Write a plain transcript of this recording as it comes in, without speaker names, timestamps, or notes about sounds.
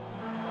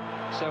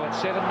So at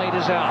 7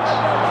 metres out,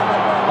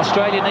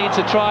 Australia needs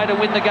a try to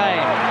win the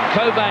game.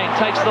 Cobain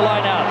takes the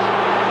line out.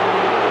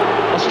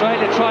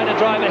 Australia trying to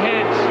drive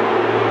ahead.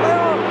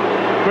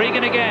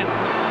 Gregan again,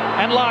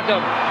 and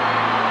Larkham.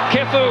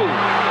 Kefu.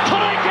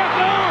 Try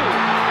Kefu!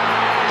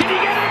 Did he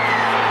get it?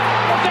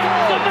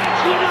 That's the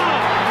match winner!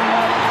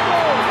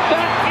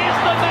 That is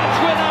the match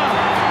winner!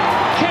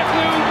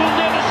 Kefu will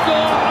never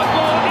score a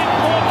more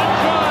important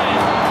try.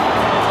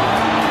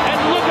 And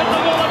look at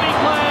the Wallaby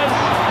players.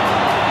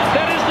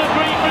 That is the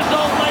dream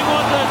result they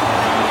wanted.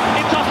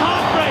 It's a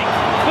heartbreak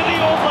for the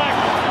All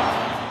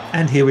Blacks.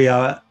 And here we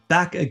are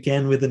back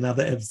again with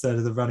another episode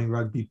of the Running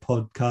Rugby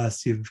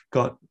podcast. You've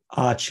got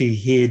Archie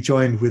here,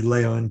 joined with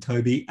Leo and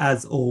Toby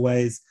as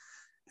always.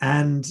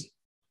 And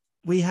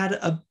we had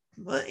an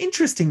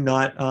interesting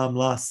night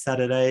last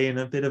Saturday and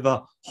a bit of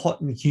a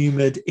hot and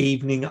humid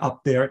evening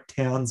up there at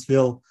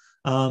Townsville.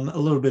 A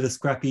little bit of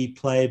scrappy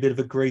play, a bit of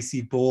a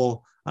greasy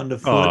ball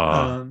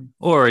underfoot.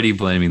 Already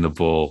blaming the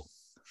ball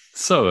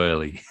so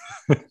early.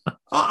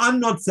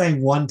 I'm not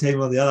saying one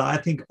team or the other. I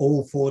think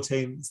all four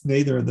teams,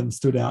 neither of them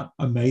stood out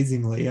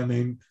amazingly. I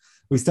mean,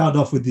 we started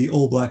off with the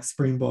All Black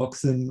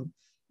Springboks, and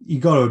you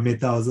got to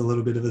admit that was a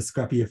little bit of a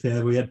scrappy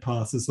affair. We had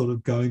passes sort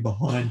of going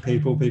behind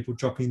people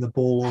dropping the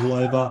ball all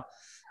over,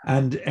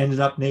 and ended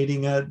up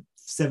needing a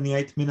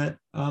 78th minute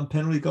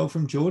penalty goal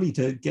from Geordie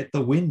to get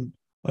the win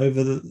for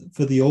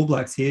the All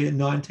Blacks here,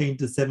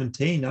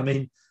 19-17. I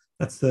mean,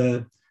 that's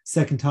the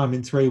second time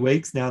in 3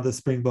 weeks now the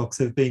Springboks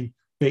have been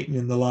beaten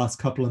in the last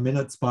couple of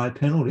minutes by a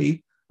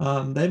penalty.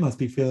 They must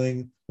be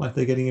feeling like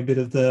they're getting a bit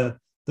of the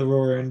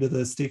raw end of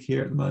the stick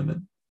here at the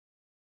moment.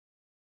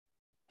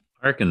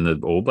 I reckon the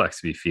All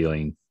Blacks will be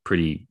feeling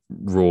pretty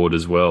raw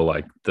as well.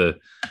 Like the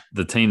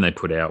team they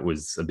put out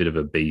was a bit of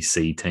a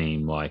BC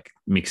team, like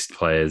mixed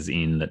players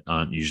in that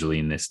aren't usually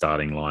in their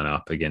starting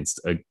lineup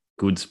against a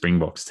good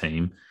Springboks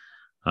team.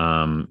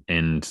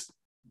 And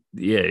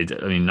yeah,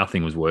 I mean,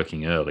 nothing was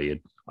working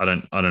early. I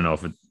don't know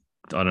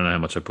how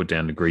much I put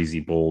down to greasy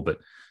ball, but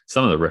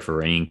some of the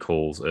refereeing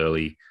calls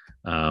early,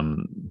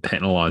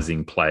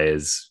 penalising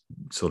players,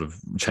 sort of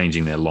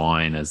changing their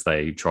line as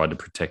they tried to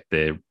protect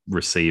their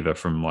receiver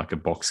from like a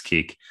box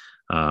kick,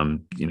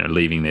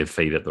 leaving their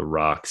feet at the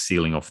ruck,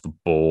 sealing off the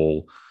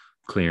ball,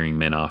 clearing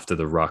men after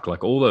the ruck,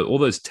 like all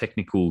those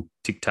technical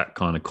tic-tac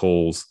kind of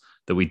calls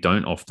that we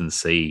don't often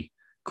see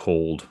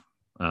called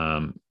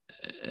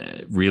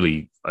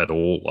really at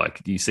all.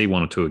 Like you see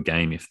one or two a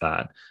game, if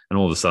that, and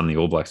all of a sudden the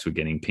All Blacks were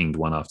getting pinged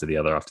one after the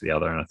other.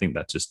 And I think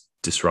that just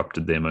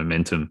disrupted their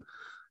momentum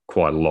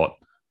quite a lot,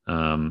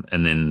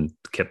 and then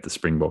kept the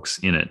Springboks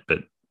in it.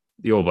 But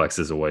the All Blacks,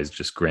 as always,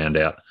 just ground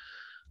out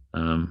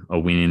a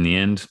win in the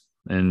end.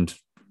 And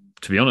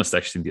to be honest,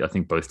 actually, I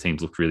think both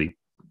teams looked really,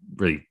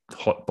 really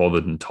hot,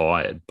 bothered and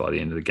tired by the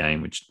end of the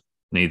game, which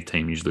neither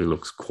team usually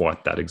looks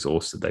quite that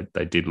exhausted.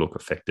 They did look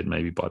affected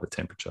maybe by the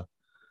temperature.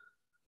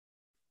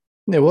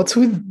 Yeah, what's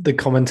with the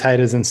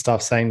commentators and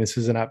stuff saying this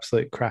was an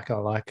absolute cracker?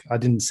 Like, I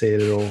didn't see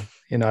it at all.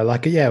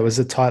 It was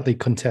a tightly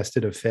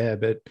contested affair,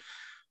 but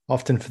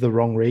often for the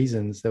wrong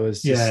reasons. There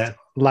was just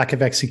lack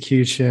of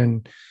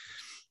execution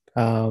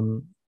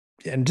and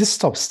just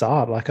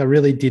stop-start. Like, I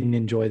really didn't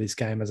enjoy this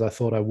game as I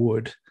thought I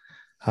would.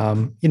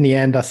 In the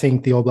end, I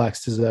think the All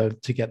Blacks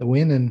deserved to get the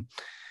win. And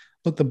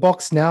look, the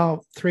Box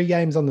now, 3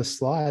 games on the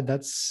slide. I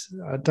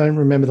don't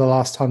remember the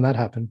last time that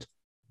happened.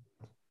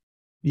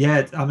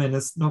 Yeah, I mean,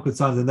 it's not good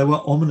signs. And there were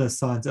ominous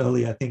signs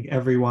early. I think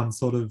everyone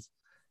sort of,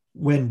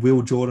 when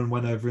Will Jordan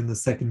went over in the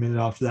second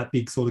minute after that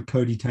big sort of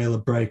Cody Taylor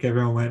break,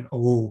 everyone went,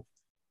 oh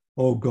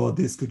God,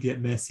 this could get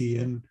messy.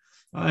 And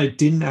it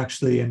didn't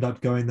actually end up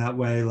going that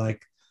way.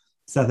 Like,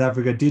 South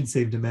Africa did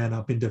seem to man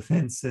up in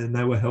defence, and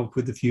they were helped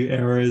with a few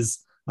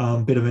errors.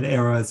 Bit of an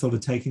error sort of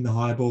taking the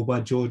high ball by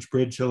George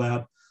Bridge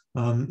allowed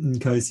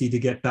Nkosi to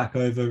get back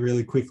over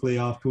really quickly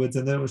afterwards.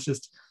 And then it was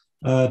just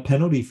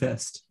penalty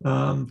fest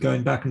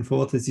going back and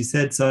forth, as you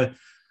said. So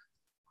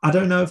I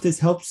don't know if this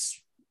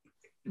helps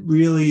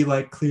really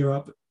like clear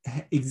up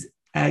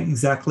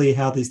exactly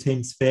how these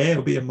teams fare.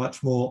 It'll be a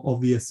much more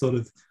obvious sort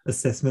of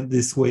assessment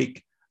this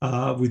week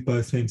with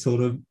both teams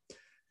sort of,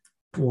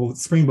 well,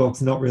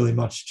 Springboks not really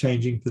much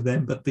changing for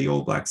them, but the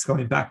All Blacks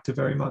going back to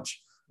very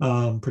much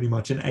pretty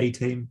much an A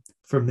team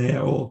from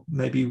there, or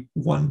maybe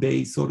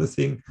 1B sort of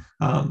thing.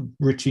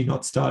 Richie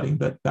not starting,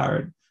 but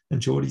Barrett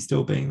and Geordie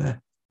still being there.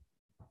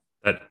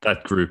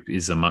 That group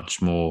is a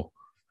much more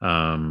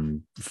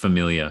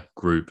familiar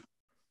group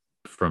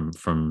from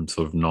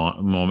sort of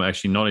 9, well,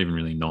 actually not even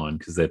really 9,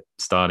 because they're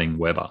starting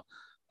Weber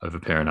over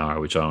Perinara,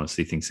 which I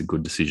honestly think is a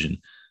good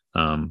decision.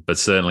 But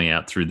certainly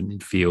out through the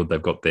midfield,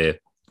 they've got their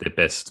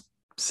best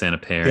centre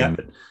pairing. Yeah.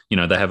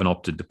 But, they haven't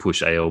opted to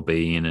push ALB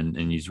in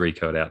and use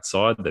Rico at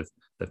outside.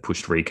 They've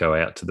pushed Rico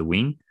out to the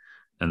wing,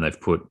 and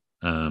they've put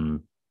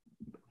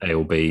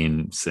ALB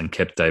in and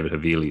kept David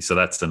Havili. So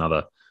that's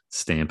another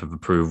stamp of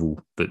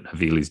approval that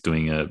Havili's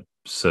doing a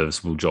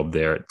serviceable job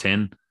there at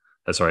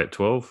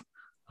 12.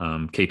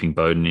 Keeping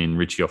Bowden in,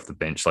 Richie off the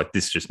bench. Like,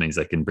 this just means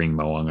they can bring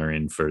Mo'unga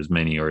in for as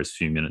many or as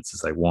few minutes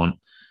as they want.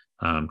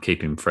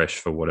 Keep him fresh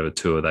for whatever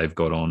tour they've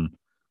got on.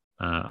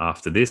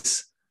 after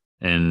this.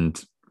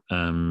 And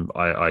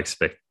I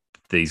expect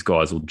these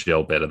guys will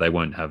gel better. They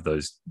won't have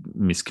those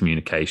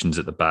miscommunications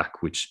at the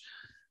back, which,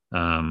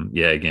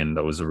 again,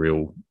 that was a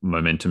real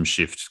momentum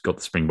shift, got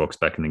the Springboks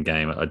back in the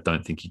game. I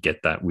don't think you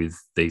get that with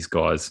these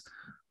guys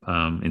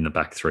in the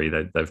back three.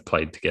 They've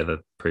played together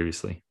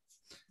previously.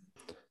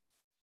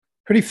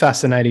 Pretty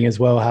fascinating as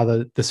well how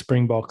the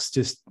Springboks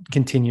just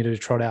continue to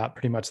trot out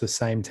pretty much the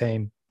same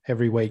team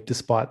every week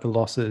despite the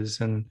losses.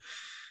 And,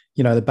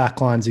 the back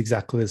line's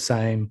exactly the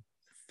same.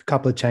 A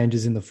couple of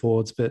changes in the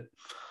forwards, but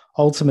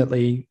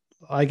ultimately,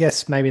 I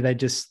guess maybe they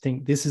just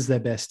think this is their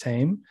best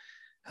team,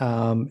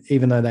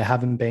 even though they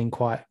haven't been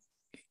quite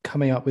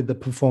coming up with the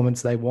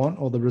performance they want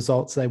or the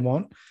results they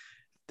want.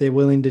 They're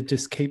willing to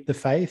just keep the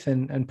faith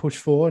and push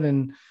forward.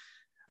 And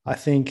I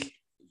think,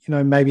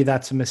 maybe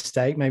that's a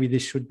mistake. Maybe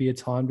this should be a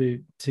time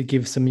to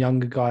give some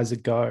younger guys a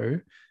go,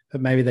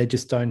 but maybe they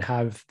just don't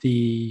have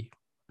the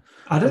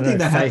I don't think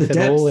they have the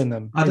depth all in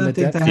them. I don't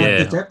think they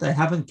have the depth. They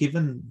haven't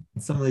given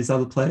some of these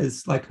other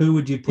players. Like, who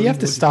would you put? You have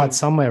to start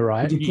somewhere,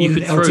 right? You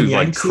could throw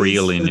like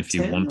Creel in if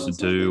you wanted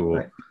to,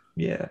 or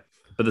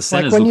But the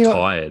centers look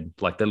tired.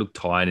 Like, they look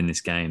tired in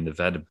this game. They've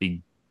had a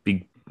big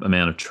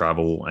amount of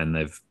travel, and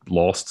they've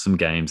lost some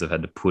games. They've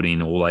had to put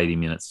in all 80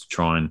 minutes to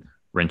try and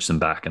wrench them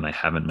back, and they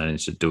haven't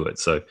managed to do it.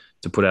 So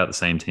to put out the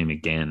same team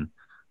again,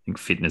 I think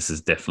fitness is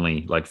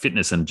definitely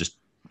fitness and just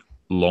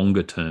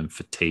longer term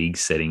fatigue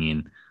setting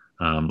in.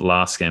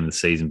 Last game of the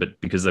season,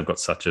 but because they've got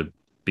such a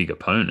big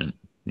opponent,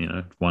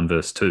 1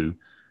 versus 2,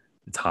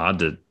 it's hard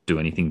to do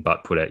anything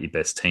but put out your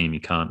best team. You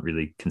can't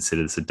really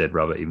consider this a dead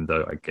rubber, even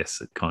though I guess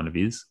it kind of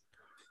is.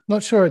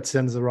 Not sure it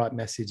sends the right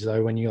message,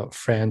 though, when you got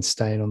Fran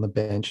staying on the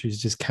bench,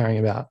 who's just carrying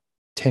about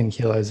 10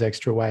 kilos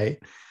extra weight.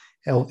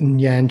 Elton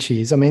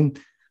Yanchis. I mean,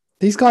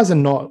 these guys are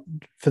not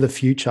for the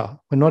future.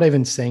 We're not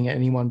even seeing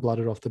anyone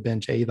blooded off the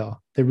bench either.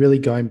 They're really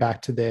going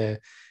back to their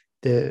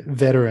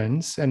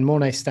veterans, and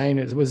Mornay Stain,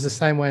 it was the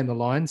same way in the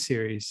Lions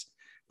series,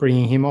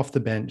 bringing him off the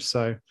bench.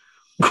 So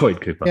Quade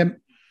Cooper. Yeah,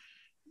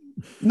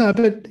 no,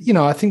 but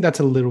I think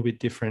that's a little bit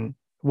different.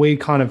 We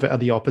kind of are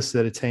the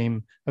opposite, a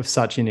team of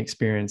such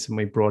inexperience, and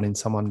we brought in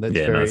someone that's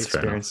very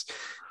experienced.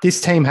 This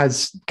team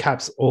has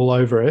caps all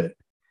over it,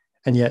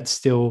 and yet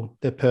still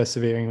they're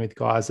persevering with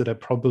guys that are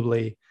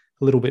probably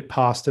a little bit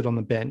past it on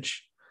the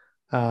bench.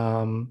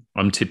 I'm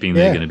tipping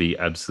they're going to be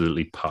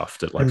absolutely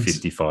puffed at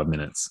 55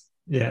 minutes.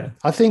 Yeah,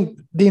 I think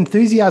the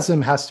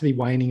enthusiasm has to be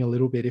waning a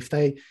little bit. If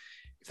they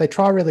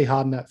try really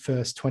hard in that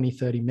first 20,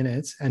 30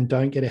 minutes and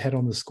don't get ahead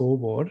on the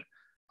scoreboard,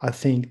 I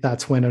think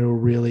that's when it'll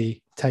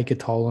really take a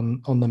toll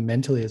on them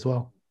mentally as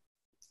well.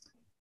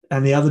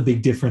 And the other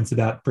big difference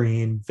about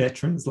bringing in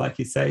veterans, like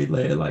you say,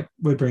 Leah, like,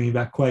 we're bringing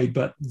back Quade,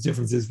 but the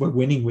difference is we're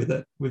winning with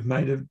it. We've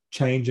made a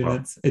change,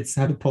 and it's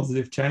had a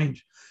positive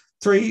change.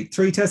 Three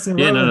tests in a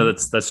row. Yeah, no,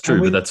 that's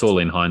true, but that's all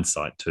in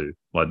hindsight too.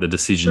 Like, the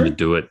decision to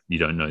do it, you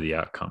don't know the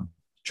outcome.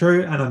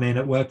 True, and I mean,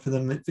 it worked for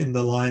them in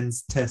the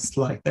Lions test.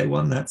 Like, they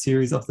won that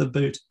series off the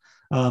boot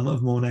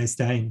of Mornay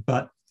Stain.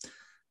 But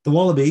the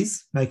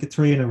Wallabies make it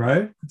 3 in a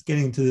row. It's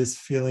getting to this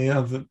feeling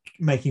of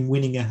making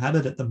winning a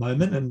habit at the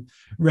moment, and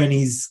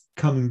Rennie's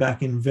coming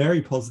back in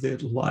very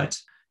positive light.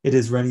 It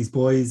is Rennie's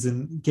boys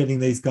and getting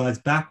these guys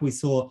back. We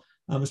saw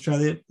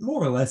Australia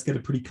more or less get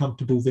a pretty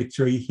comfortable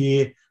victory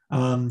here.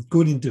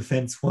 Good in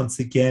defence once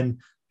again,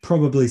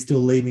 probably still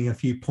leaving a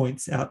few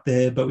points out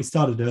there, but we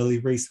started early.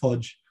 Reece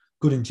Hodge,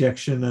 good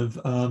injection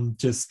of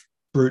just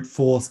brute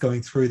force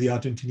going through the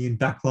Argentinian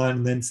backline,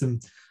 and then some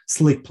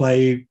slick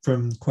play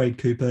from Quade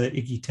Cooper,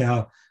 Iggy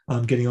Tau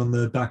getting on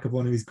the back of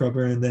one of his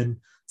grubber, and then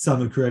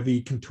Samu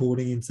Karevi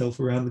contorting himself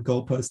around the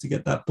goalpost to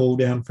get that ball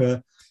down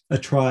for a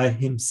try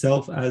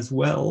himself as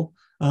well.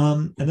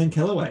 And then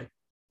Kellaway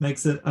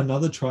makes it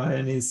another try,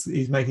 and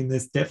he's making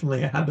this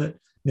definitely a habit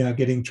now,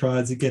 getting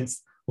tries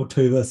against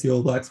 2 versus the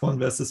All Blacks, 1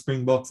 versus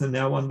Springboks, and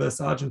now 1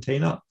 versus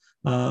Argentina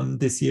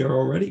this year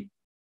already.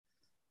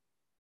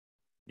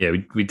 Yeah,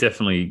 we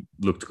definitely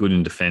looked good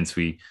in defence.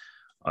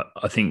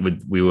 I think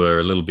we were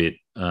a little bit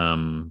the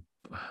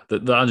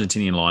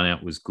Argentinian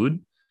lineout was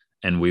good,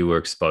 and we were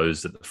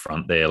exposed at the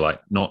front there.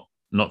 Like, not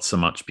so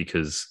much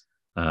because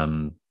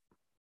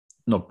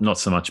not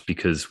so much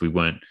because we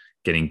weren't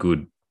getting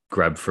good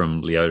grab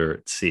from Leota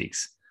at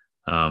 6,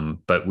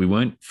 but we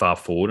weren't far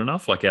forward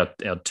enough. Like, our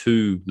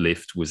 2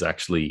 lift was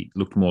actually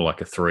looked more like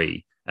a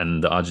 3,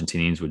 and the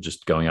Argentinians were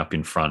just going up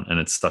in front, and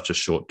it's such a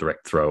short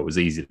direct throw. It was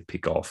easy to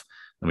pick off,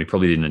 and we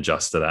probably didn't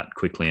adjust to that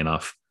quickly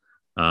enough.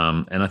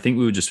 And I think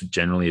we were just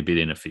generally a bit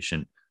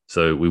inefficient.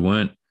 So we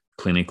weren't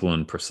clinical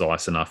and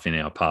precise enough in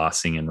our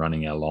passing and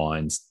running our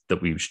lines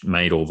that we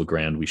made all the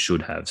ground we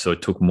should have. So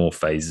it took more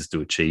phases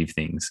to achieve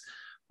things.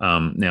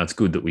 Now, it's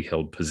good that we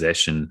held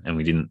possession and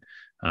we didn't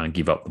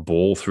give up the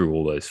ball through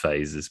all those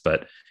phases,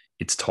 but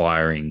it's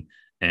tiring.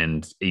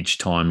 And each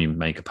time you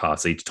make a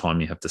pass, each time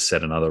you have to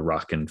set another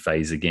ruck and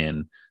phase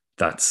again,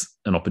 that's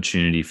an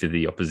opportunity for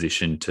the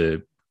opposition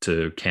to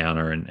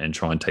counter and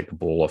try and take the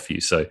ball off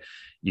you. So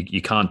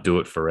you can't do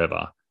it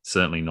forever.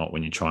 Certainly not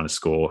when you're trying to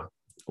score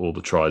all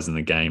the tries in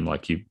the game.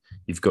 Like, you've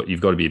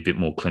you've got to be a bit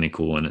more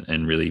clinical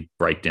and really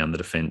break down the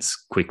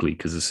defense quickly,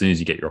 because as soon as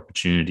you get your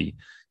opportunity,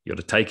 you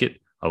got to take it.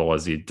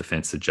 Otherwise, the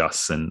defense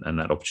adjusts and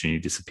that opportunity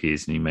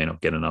disappears, and you may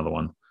not get another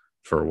one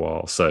for a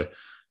while. So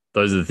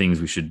those are the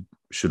things we should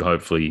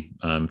hopefully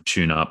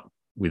tune up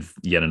with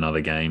yet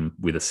another game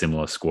with a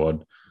similar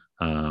squad.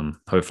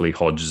 Hopefully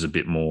Hodge is a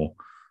bit more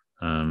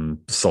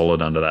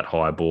solid under that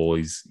high ball.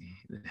 He's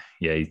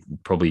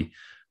probably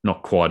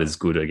not quite as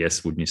good, I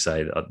guess, wouldn't you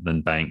say,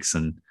 than Banks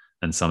and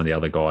some of the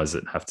other guys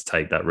that have to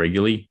take that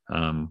regularly.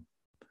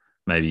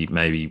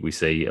 Maybe we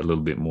see a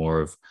little bit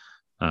more of,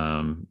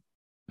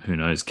 who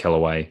knows,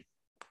 Kellaway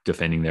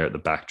defending there at the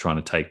back, trying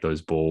to take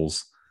those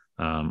balls.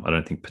 I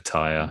don't think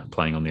Pataya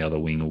playing on the other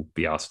wing will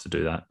be asked to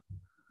do that.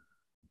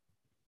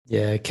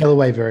 Yeah,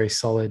 Kellaway very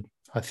solid.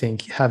 I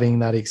think having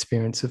that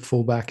experience at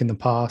fullback in the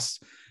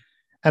past.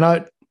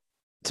 And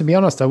to be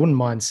honest, I wouldn't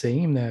mind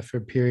seeing him there for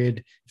a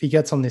period. If he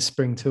gets on this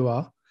spring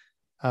tour,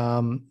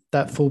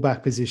 that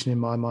fullback position in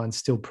my mind is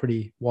still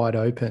pretty wide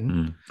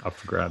open. Up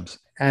for grabs.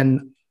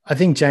 And I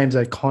think James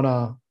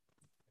O'Connor,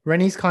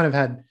 Rennie's kind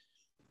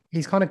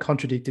of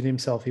contradicted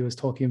himself. He was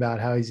talking about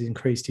how he's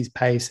increased his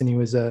pace and he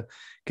was going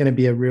to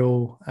be a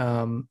real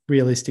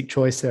realistic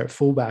choice there at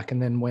fullback,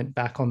 and then went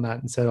back on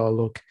that and said, oh,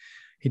 look,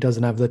 he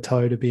doesn't have the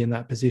toe to be in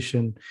that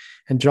position.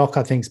 And Jock,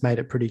 I think, has made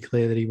it pretty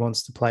clear that he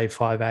wants to play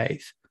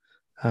 5'8".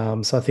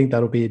 So I think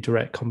that'll be a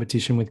direct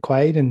competition with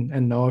Quade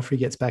and Noah if he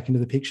gets back into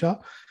the picture.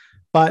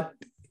 But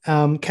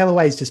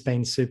Kellaway's just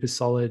been super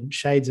solid.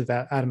 Shades of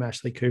Adam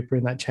Ashley Cooper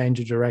in that change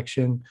of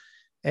direction.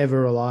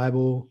 Ever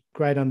reliable,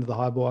 great under the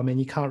high ball. I mean,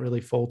 you can't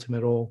really fault him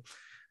at all.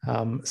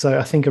 So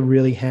I think a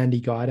really handy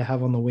guy to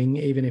have on the wing,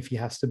 even if he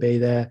has to be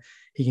there.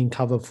 He can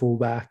cover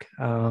fullback,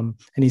 and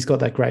he's got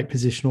that great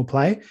positional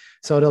play.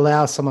 So it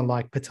allows someone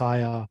like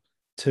Pataya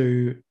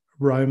to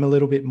roam a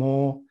little bit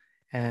more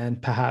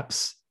and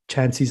perhaps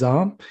chance his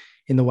arm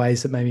in the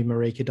ways that maybe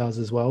Marika does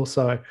as well.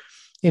 So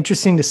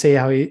interesting to see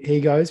how he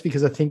goes,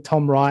 because I think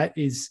Tom Wright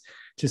is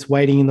just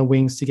waiting in the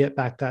wings to get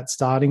back that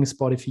starting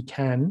spot if he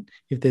can,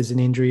 if there's an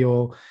injury,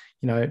 or,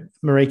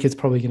 Marika's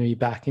probably going to be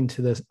back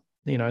into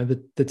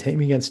the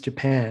team against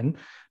Japan.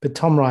 But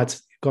Tom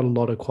Wright's got a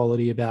lot of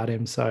quality about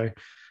him. So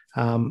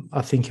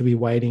I think he'll be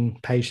waiting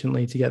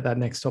patiently to get that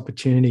next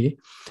opportunity.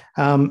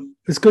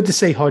 It's good to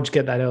see Hodge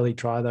get that early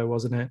try, though,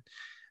 wasn't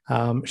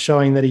it?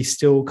 Showing that he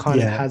still kind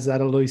of has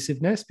that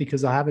elusiveness,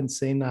 because I haven't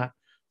seen that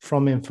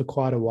from him for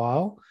quite a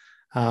while.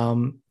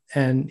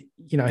 And,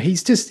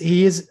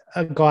 he is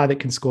a guy that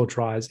can score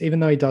tries, even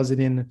though he does it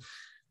in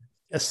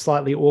a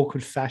slightly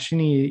awkward fashion.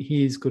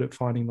 He is good at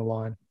finding the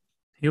line.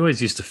 He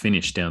always used to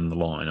finish down the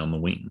line on the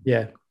wing.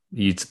 Yeah.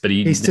 But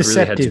he never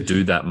really had to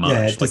do that much.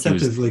 Yeah,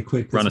 deceptively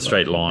quick. Run a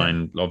straight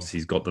line. Yeah. Obviously,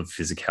 he's got the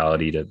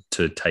physicality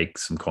to take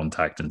some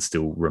contact and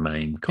still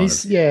remain moving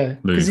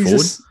forward.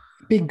 He's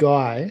a big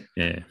guy.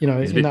 Yeah,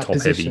 he's in that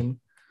position.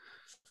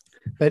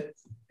 Heavy. But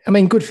I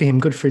mean, good for him.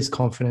 Good for his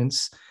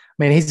confidence. I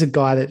mean, he's a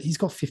guy that he's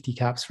got 50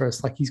 caps for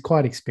us. Like, he's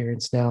quite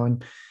experienced now,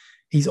 and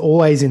he's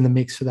always in the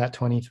mix for that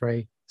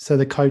 23. So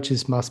the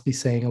coaches must be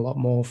seeing a lot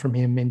more from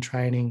him in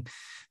training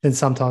than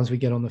sometimes we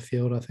get on the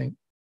field, I think.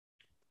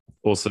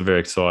 Also very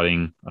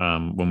exciting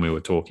when we were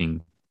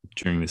talking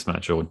during this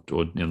match or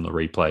in the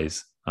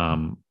replays,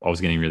 I was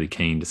getting really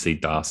keen to see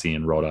Darcy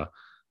and Rodder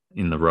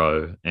in the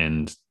row,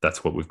 and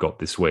that's what we've got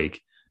this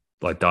week.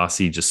 Like,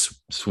 Darcy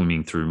just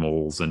swimming through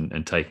mauls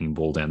and taking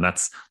ball down.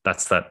 That's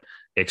that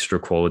extra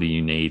quality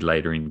you need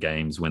later in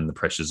games when the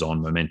pressure's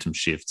on, momentum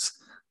shifts,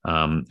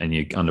 and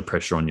you're under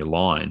pressure on your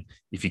line.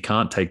 If you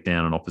can't take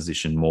down an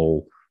opposition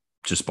maul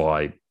just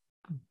by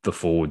the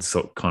forwards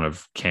sort of kind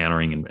of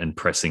countering and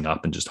pressing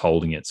up and just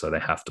holding it so they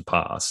have to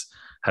pass,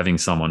 having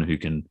someone who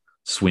can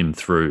swim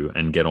through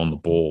and get on the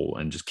ball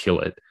and just kill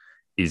it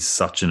is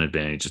such an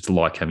advantage. It's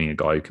like having a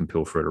guy who can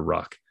pilfer at a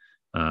ruck.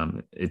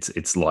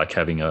 It's like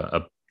having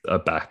a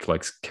back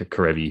like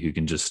Karevi who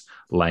can just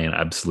lay an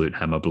absolute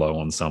hammer blow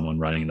on someone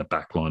running the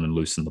back line and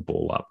loosen the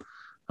ball up.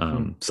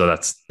 So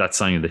that's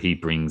something that he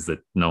brings that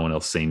no one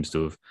else seems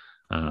to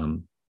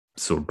have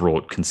sort of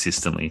brought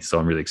consistently. So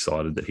I'm really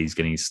excited that he's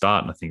getting his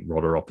start, and I think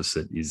Rodder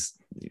opposite is,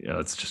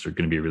 it's just going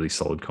to be a really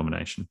solid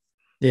combination.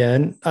 Yeah,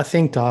 and I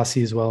think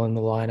Darcy as well in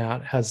the line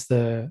out has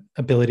the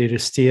ability to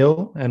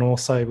steal, and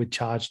also with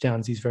charge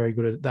downs, he's very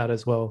good at that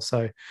as well.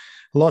 So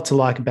a lot to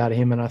like about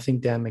him, and I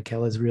think Dan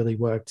McKellar's really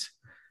worked,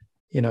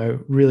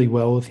 really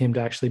well with him to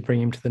actually bring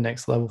him to the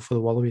next level for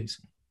the Wallabies.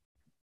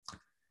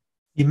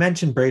 You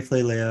mentioned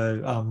briefly,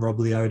 Leo, Rob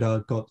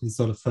Leota got his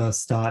sort of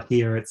first start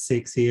here at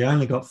 6. He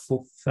only got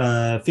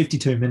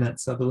 52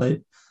 minutes, I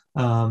believe,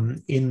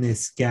 in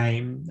this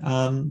game.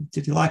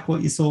 Did you like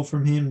what you saw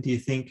from him? Do you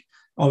think,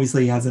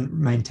 obviously he hasn't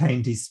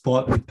maintained his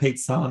spot with Pete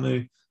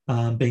Samu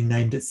being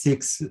named at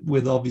 6,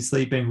 with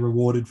obviously being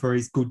rewarded for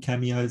his good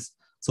cameos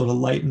sort of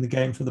late in the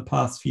game for the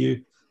past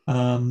few.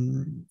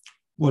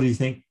 What do you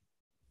think?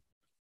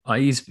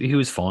 He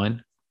was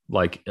fine.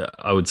 Like,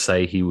 I would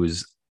say he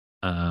was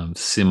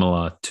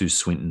similar to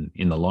Swinton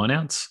in the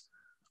lineouts.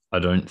 I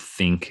don't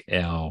think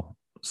our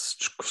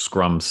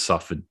scrum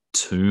suffered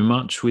too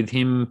much with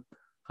him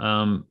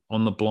on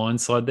the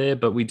blind side there,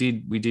 but we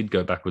did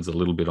go backwards a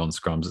little bit on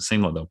scrums. It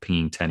seemed like they were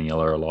pinging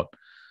Taniela a lot.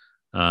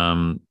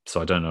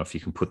 So I don't know if you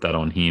can put that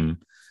on him.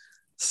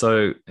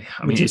 So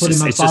I mean, would you put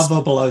him above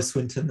or below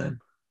Swinton then?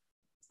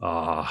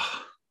 To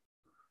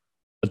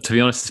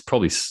be honest, it's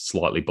probably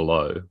slightly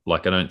below.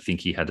 Like, I don't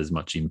think he had as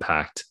much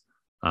impact,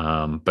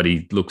 but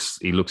he looks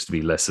to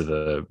be less of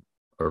a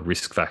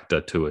risk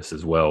factor to us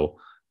as well.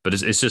 But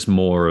it's just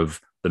more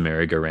of the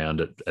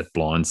merry-go-round at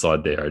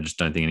blindside there. I just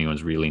don't think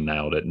anyone's really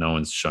nailed it. No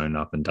one's shown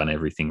up and done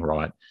everything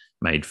right,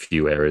 made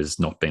few errors,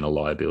 not been a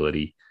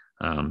liability,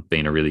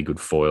 been a really good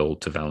foil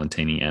to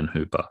Valentini and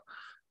Hooper.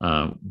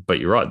 But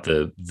you're right,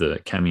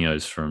 the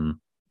cameos from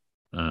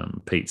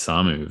Pete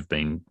Samu have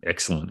been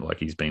excellent. Like,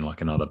 he's been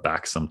like another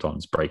back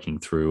sometimes, breaking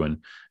through and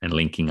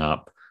linking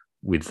up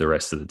with the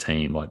rest of the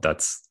team. Like,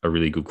 that's a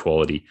really good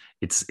quality.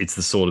 It's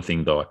the sort of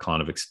thing, though, I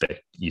kind of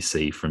expect you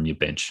see from your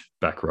bench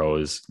back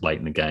rowers late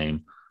in the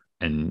game,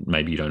 and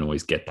maybe you don't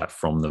always get that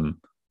from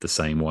them the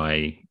same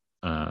way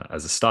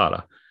as a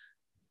starter.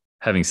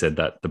 Having said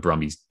that, the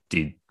Brumbies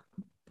did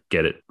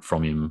get it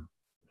from him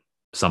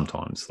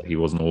sometimes. Like, he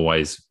wasn't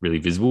always really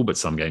visible, but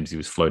some games he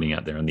was floating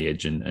out there on the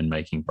edge and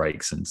making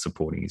breaks and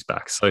supporting his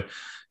back. So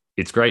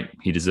it's great.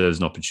 He deserves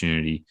an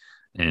opportunity,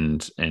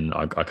 and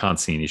I can't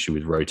see an issue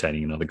with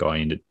rotating another guy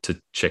in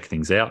to check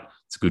things out.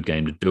 It's a good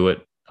game to do it.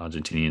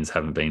 Argentinians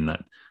haven't been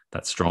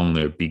that strong.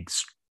 They're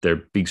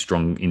big,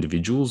 strong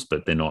individuals,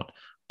 but they're not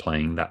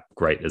playing that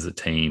great as a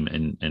team,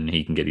 and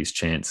he can get his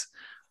chance.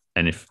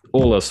 And if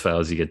all else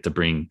fails, you get to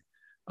bring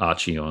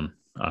Archie on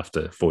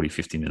after 40,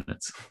 50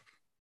 minutes.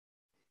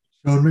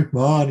 Sean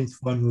McMahon is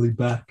finally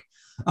back.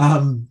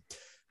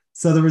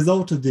 So the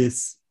result of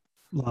this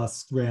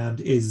last round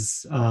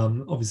is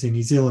obviously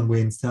New Zealand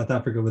wins, South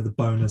Africa with a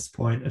bonus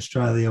point,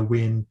 Australia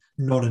win,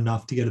 not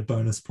enough to get a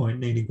bonus point,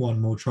 needing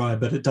one more try,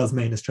 but it does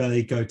mean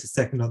Australia go to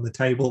second on the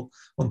table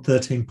on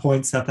 13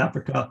 points, South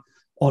Africa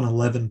on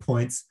 11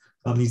 points.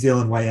 New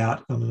Zealand way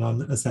out on an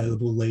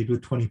unassailable lead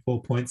with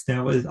 24 points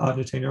now, with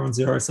Argentina on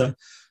 0. So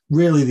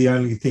really the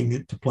only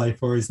thing to play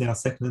for is now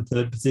second and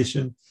third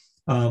position,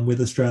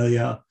 with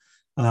Australia.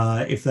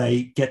 If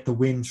they get the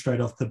win straight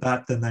off the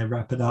bat, then they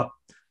wrap it up.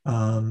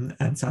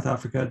 And South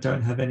Africa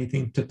don't have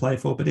anything to play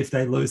for. But if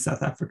they lose,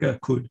 South Africa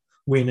could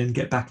win and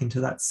get back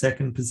into that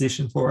second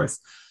position for us.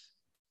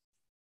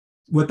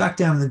 We're back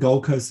down in the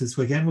Gold Coast this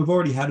weekend. We've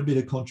already had a bit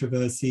of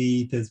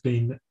controversy. There's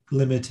been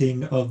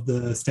limiting of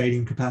the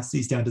stadium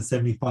capacities down to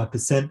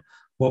 75%,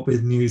 what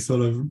with new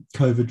sort of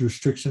COVID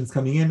restrictions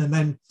coming in. And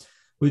then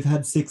we've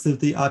had 6 of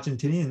the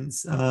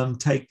Argentinians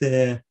take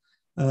their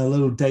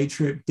little day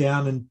trip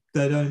down, and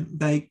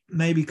they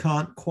maybe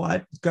can't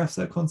quite grasp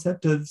that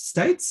concept of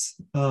states.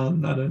 I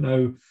don't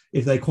know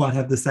if they quite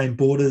have the same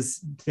borders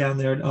down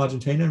there in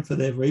Argentina and for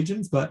their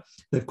regions, but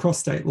they've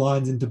crossed state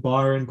lines into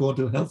Byron, gone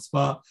to a health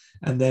spa,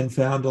 and then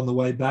found on the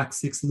way back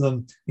 6 of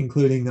them,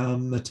 including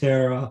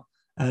Matera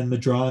and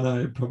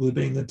Medrano, probably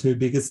being the 2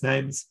 biggest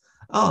names.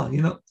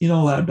 You're not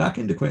allowed back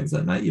into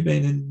Queensland, mate. You've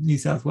been in New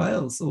South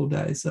Wales all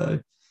day, so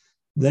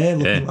they're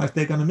looking like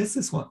they're going to miss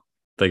this one.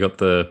 They got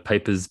the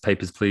papers,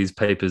 please,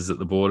 papers at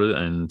the border,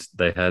 and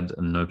they had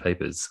no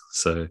papers.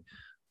 So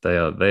they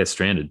are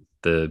stranded.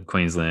 The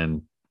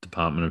Queensland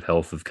Department of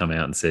Health have come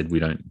out and said, we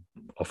don't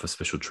offer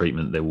special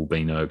treatment. There will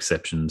be no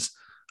exceptions.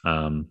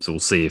 So we'll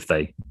see if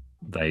they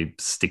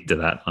stick to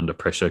that under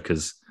pressure,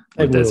 because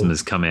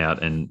Ledesma's come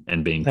out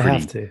and being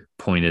pretty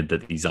pointed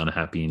that he's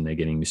unhappy and they're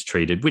getting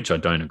mistreated, which I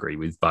don't agree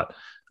with. But,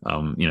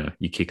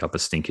 you kick up a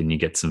stink and you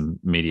get some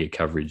media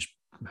coverage.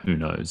 Who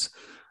knows?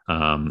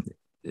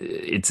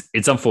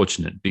 It's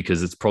unfortunate,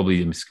 because it's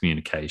probably a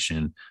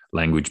miscommunication,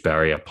 language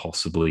barrier,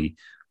 possibly.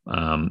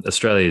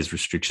 Australia's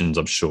restrictions,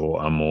 I'm sure,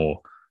 are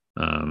more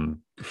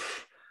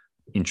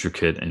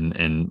intricate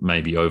and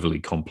maybe overly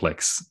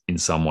complex in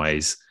some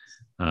ways,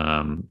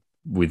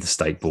 with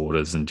state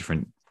borders and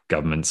different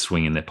governments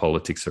swinging their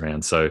politics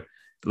around. So,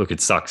 look,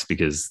 it sucks,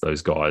 because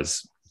those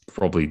guys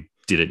probably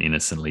did it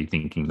innocently,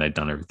 thinking they'd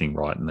done everything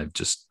right, and they've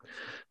just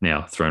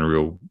now thrown a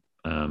real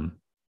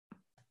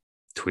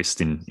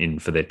twist in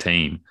for their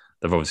team.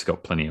 They've obviously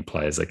got plenty of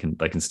players. They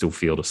can still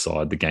field a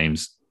side. The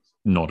game's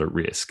not at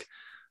risk.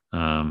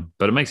 But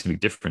it makes a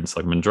big difference.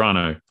 Like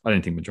Medrano, I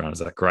didn't think Medrano's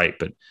that great,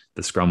 but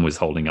the scrum was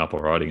holding up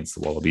all right against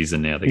the Wallabies,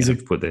 and now they're going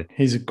to put their...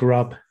 He's a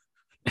grub.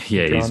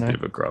 Yeah, Medrano. He's a bit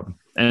of a grub.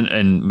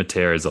 And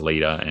Matera is a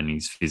leader, and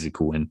he's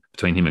physical. And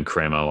between him and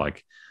Crema,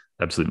 like,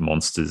 absolute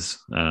monsters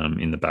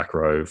in the back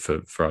row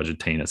for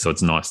Argentina. So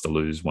it's nice to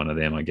lose one of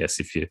them, I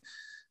guess, if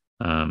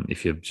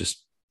you've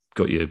just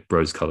got your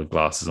rose-coloured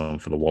glasses on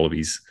for the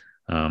Wallabies.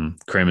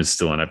 Crema's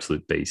still an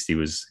absolute beast. He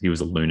was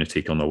a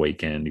lunatic on the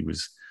weekend. He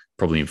was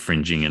probably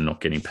infringing and not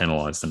getting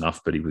penalised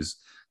enough, but he was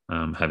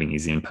having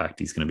his impact.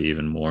 He's going to be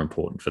even more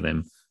important for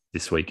them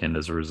this weekend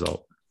as a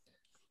result.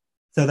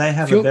 So they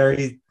have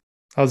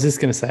I was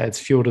just going to say, it's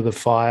fuel to the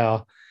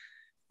fire.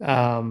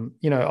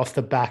 Off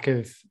the back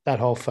of that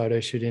whole photo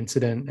shoot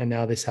incident and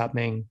now this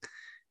happening,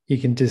 you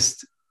can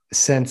just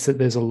sense that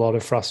there's a lot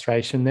of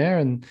frustration there,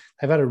 and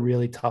they've had a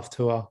really tough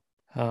tour.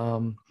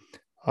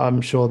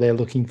 I'm sure they're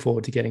looking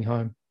forward to getting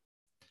home.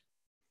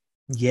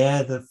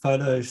 Yeah, the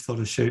photo sort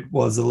of shoot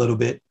was a little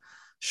bit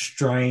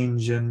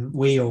strange, and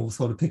we all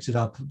sort of picked it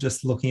up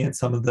just looking at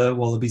some of the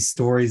Wallabies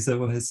stories that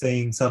we're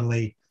seeing.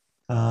 Suddenly,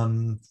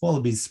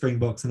 Wallabies,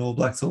 Springboks, and All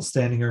Blacks all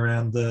standing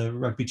around the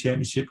Rugby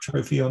Championship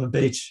trophy on a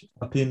beach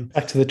up in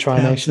Back to the Tri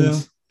Townsville.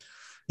 Nations.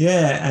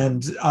 Yeah,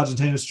 and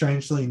Argentina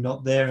strangely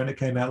not there, and it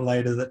came out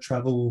later that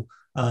travel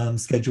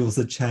schedules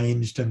had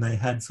changed, and they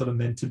had sort of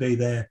meant to be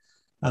there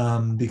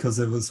because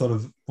it was sort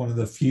of one of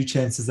the few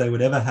chances they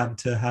would ever have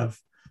to have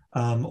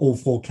all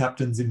four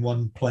captains in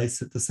one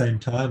place at the same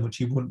time, which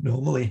you wouldn't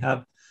normally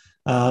have.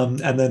 And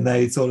then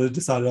they sort of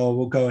decided, oh,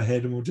 we'll go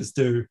ahead and we'll just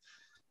do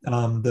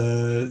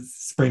the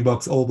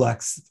Springboks All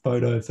Blacks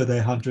photo for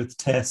their 100th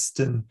test,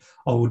 and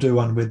we'll do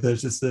one with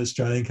just the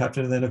Australian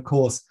captain. And then, of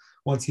course,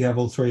 once you have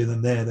all three of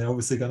them there, they're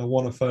obviously going to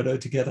want a photo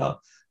together.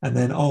 And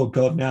then, oh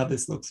God, now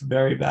this looks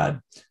very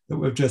bad that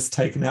we've just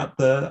taken out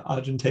the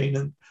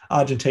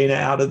Argentina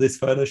out of this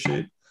photo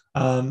shoot.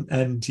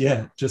 And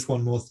yeah, just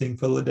one more thing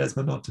for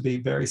Ledesma not to be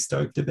very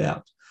stoked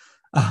about.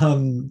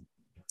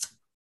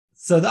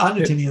 So the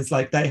Argentinians,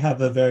 like, they have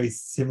a very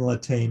similar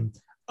team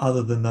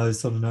other than those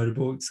sort of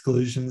notable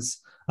exclusions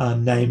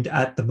named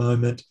at the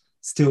moment,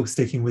 still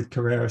sticking with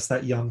Carreras,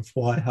 that young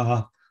fly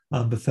half.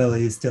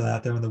 Buffelli is still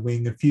out there on the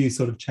wing. A few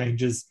sort of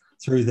changes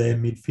through their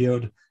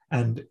midfield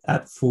and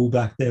at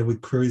fullback there with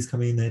Cruz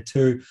coming in there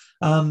too.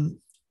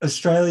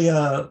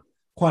 Australia,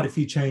 quite a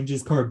few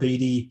changes.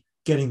 Korobidi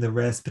getting the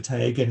rest,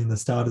 Patea getting the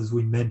start, as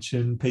we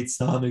mentioned, Pete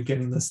Sanu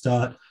getting the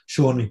start,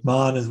 Sean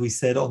McMahon, as we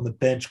said, on the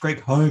bench. Greg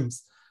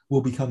Holmes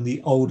will become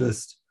the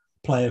oldest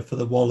player for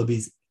the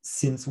Wallabies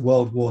since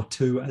World War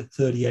II at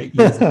 38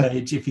 years of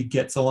age if he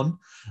gets on,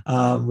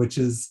 which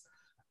is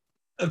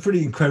a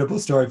pretty incredible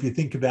story if you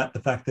think about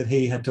the fact that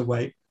he had to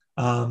wait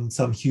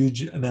some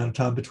huge amount of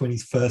time between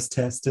his first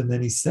test and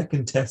then his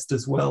second test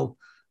as well,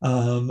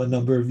 a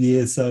number of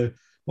years. So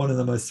one of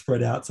the most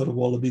spread out sort of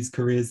Wallabies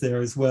careers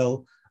there as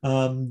well.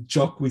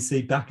 Jock we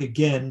see back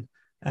again.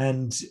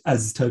 And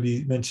as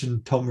Toby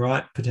mentioned, Tom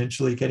Wright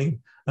potentially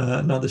getting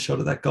another shot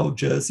at that gold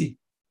jersey.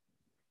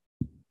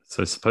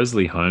 So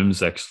supposedly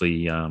Holmes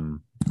actually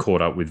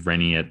caught up with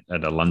Rennie at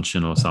a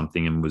luncheon or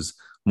something and was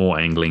more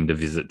angling to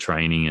visit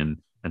training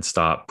and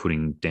start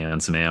putting down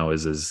some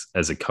hours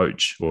as a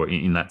coach or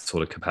in that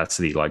sort of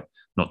capacity, like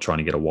not trying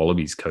to get a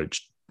Wallabies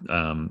coach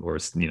or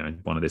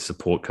one of their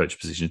support coach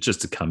positions,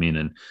 just to come in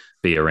and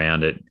be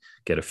around it,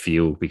 get a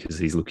feel, because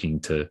he's looking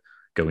to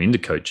go into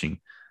coaching.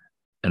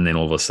 And then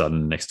all of a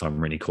sudden, next time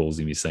Rennie calls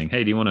him, he's saying,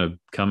 hey, do you want to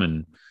come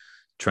and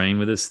train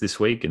with us this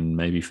week and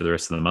maybe for the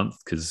rest of the month?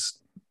 Because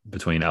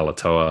between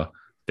Alatoa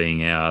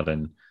being out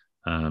and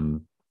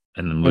then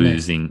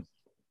losing,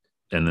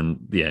 and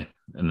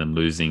then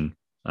losing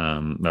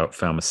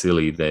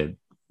Falmasili, they're a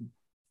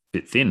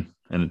bit thin.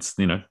 And it's,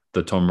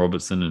 the Tom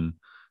Robertson and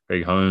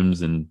Greg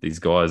Holmes and these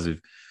guys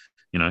who've,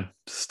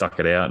 stuck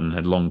it out and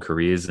had long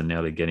careers, and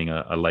now they're getting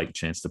a late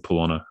chance to pull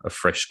on a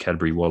fresh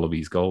Cadbury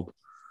Wallabies gold.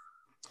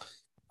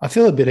 I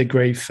feel a bit of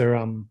grief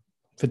for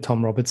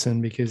Tom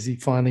Robertson because he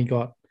finally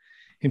got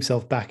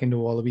himself back into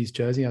Wallabies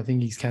jersey. I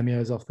think his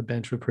cameos off the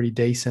bench were pretty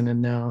decent. And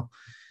now,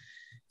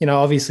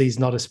 obviously he's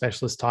not a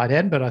specialist tight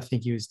end, but I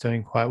think he was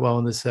doing quite well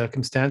in the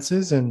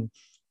circumstances. And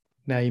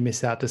now you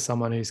miss out to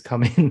someone who's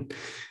come in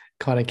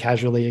kind of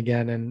casually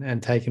again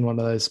and taken one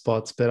of those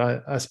spots.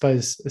 But I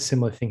suppose a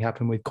similar thing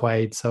happened with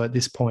Quaid. So at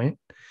this point,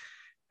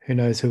 who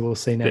knows who we'll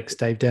see next?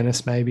 Dave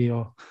Dennis maybe,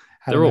 or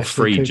they're all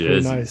free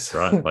jerseys,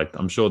 right? Like,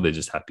 I'm sure they're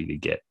just happy to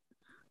get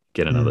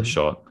another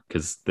shot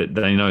because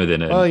they know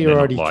they're you're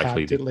already not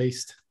likely capped at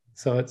least,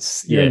 so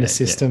you're in the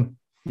system.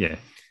 Yeah,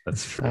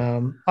 that's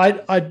true.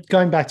 I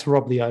going back to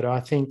Rob Leota, I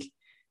think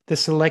the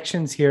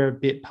selections here are a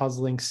bit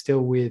puzzling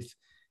still. With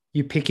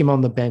you pick him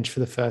on the bench for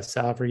the first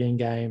South African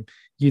game,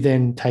 you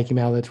then take him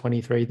out of the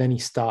 23, then he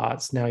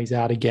starts, now he's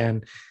out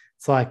again.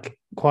 It's like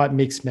quite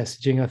mixed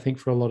messaging, I think,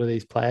 for a lot of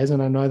these players,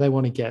 and I know they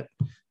want to get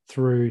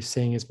through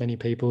seeing as many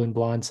people in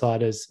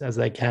blindside as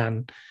they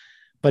can.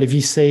 But if you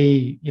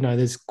see,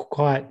 there's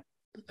quite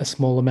a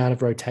small amount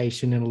of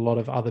rotation in a lot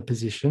of other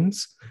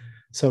positions.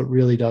 So it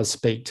really does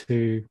speak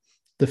to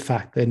the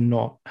fact they're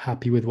not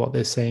happy with what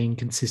they're seeing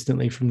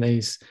consistently from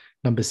these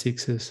number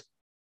sixes.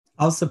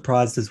 I was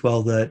surprised as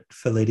well that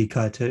Feleti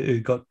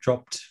Kaitu'u got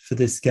dropped for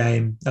this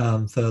game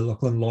for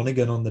Lachlan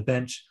Lonergan on the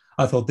bench.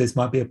 I thought this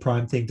might be a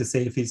prime thing to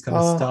see if he's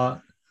going to start.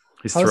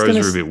 His throws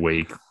are a bit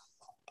weak.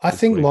 I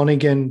think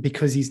Lonergan,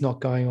 because he's not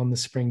going on the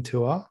spring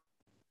tour,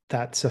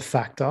 that's a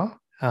factor.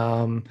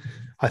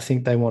 I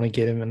think they want to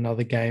get him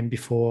another game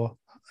before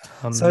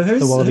the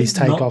Wallabies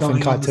take off, and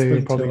Kaitu'u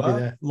will probably be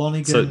there.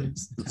 Lonergan.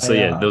 So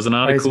there was an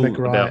article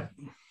McWright. about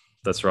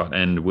that's right,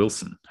 and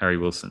Harry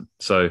Wilson.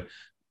 So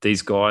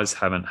these guys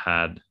haven't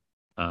had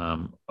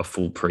a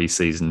full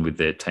preseason with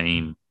their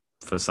team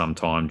for some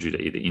time due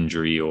to either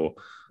injury or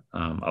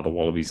other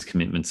Wallabies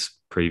commitments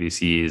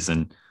previous years,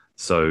 and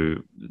so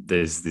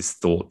there's this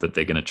thought that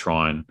they're going to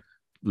try and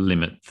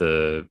limit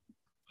the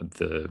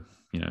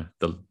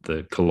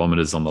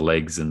kilometers on the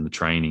legs and the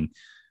training,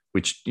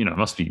 which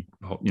must be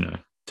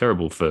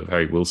terrible for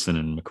Harry Wilson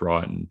and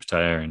McWright and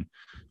Patea and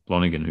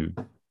Lonergan,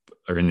 who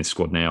are in this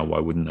squad now, why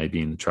wouldn't they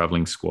be in the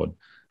travelling squad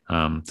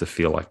to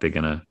feel like they're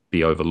going to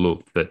be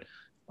overlooked? But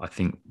I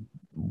think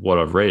what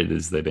I've read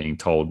is they're being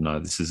told, no,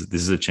 this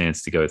is a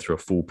chance to go through a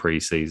full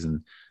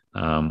preseason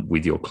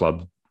with your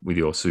club, with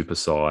your super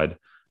side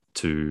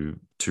to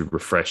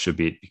refresh a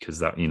bit, because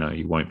that, you know,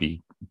 you won't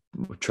be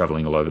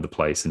traveling all over the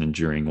place and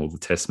enduring all the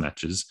test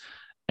matches.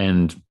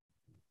 And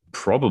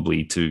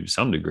probably to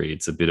some degree,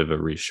 it's a bit of a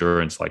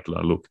reassurance, like,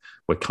 look,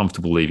 we're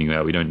comfortable leaving you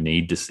out. We don't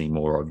need to see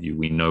more of you.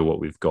 We know what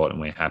we've got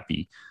and we're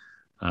happy.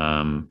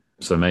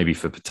 So maybe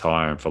for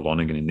Petaia and for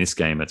Lonergan in this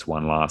game, it's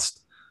one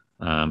last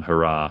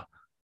hurrah.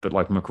 But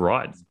like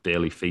McWright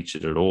barely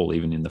featured at all,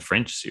 even in the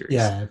French series.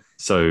 Yeah.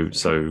 So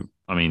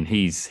I mean,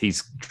 he's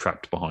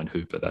trapped behind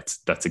Hooper.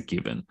 That's a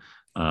given.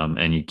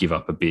 And you give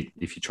up a bit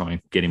if you try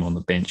and get him on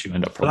the bench. You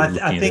end up probably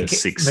looking at a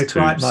 6-2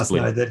 McWright must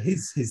split. know that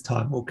his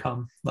time will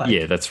come.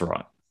 Yeah, that's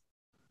right.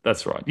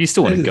 That's right. You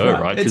still want to go,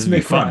 right? Because it'd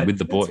be fun with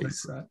the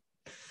boys.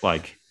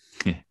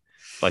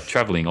 Like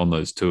traveling on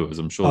those tours,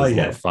 I'm sure there's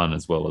a lot of fun,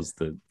 as well as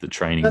the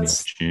training, the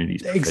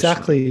opportunities.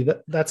 Exactly.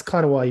 That's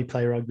kind of why you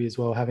play rugby as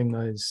well, having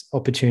those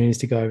opportunities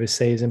to go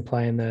overseas and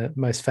play in the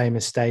most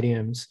famous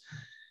stadiums.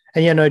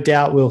 And yeah, no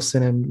doubt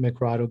Wilson and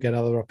McWright will get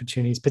other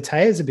opportunities.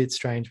 Petaia's a bit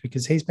strange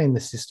because he's been in the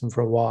system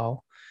for a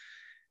while.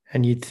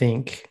 And you'd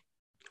think,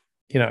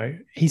 you know,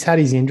 he's had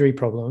his injury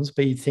problems,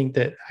 but you'd think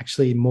that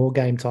actually more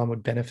game time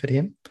would benefit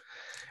him.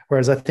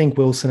 Whereas I think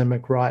Wilson and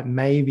McWright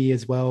maybe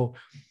as well,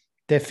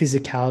 their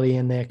physicality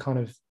and their kind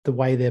of the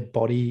way their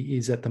body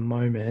is at the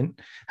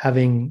moment,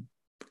 having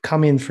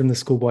come in from the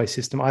schoolboy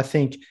system, I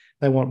think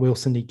they want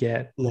Wilson to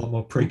get a lot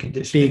more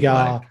preconditioning,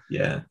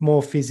 bigger,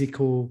 more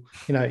physical.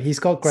 You know, he's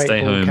got great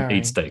stay ball home, carrying.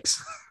 eat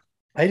steaks.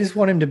 I just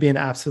want him to be an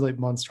absolute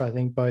monster, I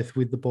think, both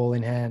with the ball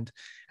in hand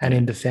and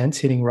in defense,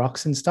 hitting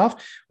rocks and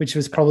stuff, which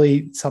was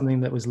probably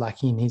something that was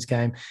lacking in his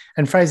game.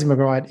 And Fraser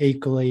McWright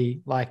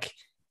equally, like,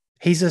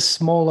 he's a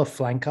smaller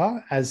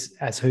flanker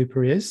as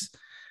Hooper is,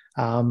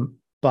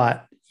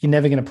 but you're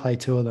never going to play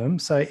two of them.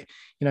 So, you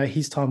know,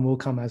 his time will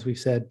come, as we've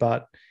said,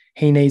 but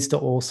he needs to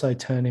also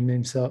turn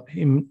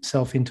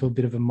himself into a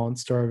bit of a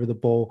monster over the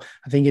ball.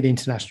 I think at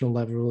international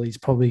level, he's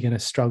probably going to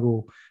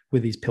struggle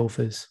with his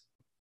pilfers.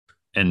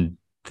 And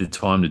the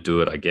time to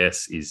do it, I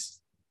guess, is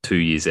 2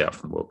 years out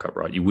from the World Cup,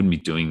 right? You wouldn't be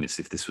doing this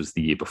if this was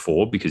the year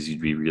before, because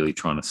you'd be really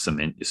trying to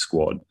cement your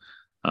squad.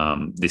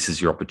 This is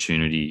your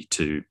opportunity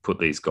to put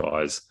these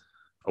guys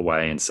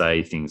away and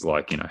say things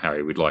like, you know,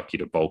 Harry, we'd like you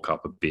to bulk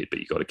up a bit, but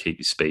you've got to keep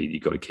your speed,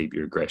 you've got to keep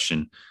your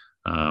aggression.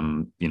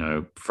 You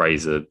know,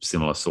 Fraser,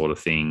 similar sort of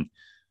thing,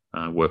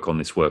 work on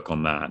this, work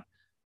on that,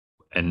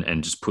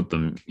 and just put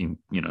them in,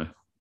 you know,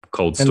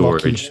 cold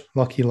storage.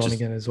 Lockie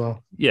Lonergan as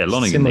well. Yeah,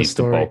 Lonergan needs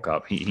to bulk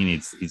up. He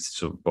needs, his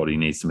sort of body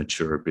needs to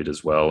mature a bit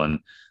as well, and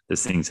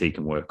there's things he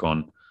can work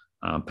on.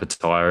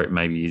 Petaia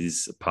maybe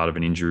is part of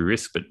an injury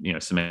risk, but, you know,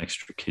 some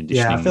extra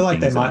conditioning. Yeah, I feel like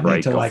they might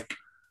need to like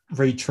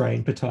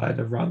retrain Petaia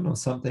to run or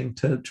something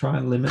to try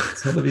and limit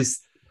sort of his.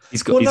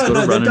 He's got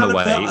to run in a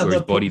way where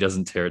his body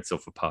doesn't tear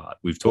itself apart.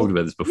 We've talked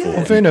about this before.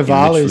 Yeah.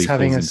 Vunivalu is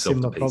having a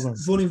similar problem.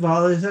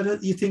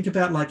 Vunivalu, you think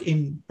about like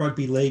in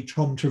rugby league,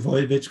 Tom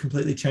Trbojevic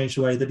completely changed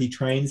the way that he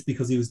trains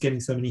because he was getting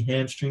so many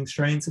hamstring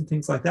strains and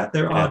things like that.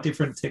 There are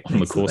different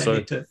techniques.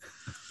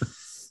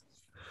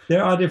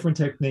 There are different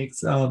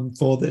techniques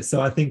for this.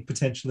 So I think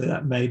potentially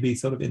that may be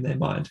sort of in their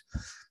mind.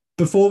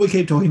 Before we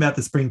keep talking about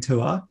the spring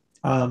tour,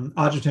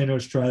 Argentina,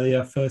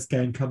 Australia, first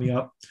game coming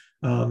up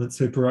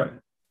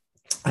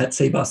at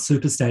Cbus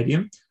Super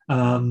Stadium.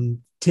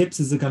 Tips,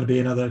 is it going to be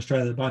another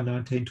Australia by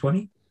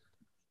 1920?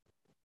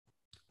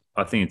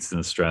 I think it's an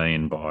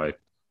Australian by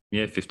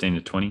 15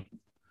 to 20.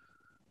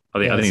 I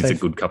think it's a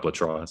good couple of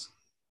tries.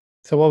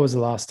 So what was the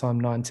last time?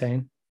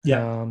 19.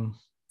 Yeah.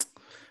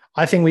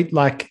 I think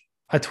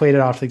I tweeted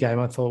after the game,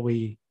 I thought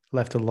we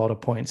left a lot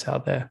of points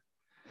out there.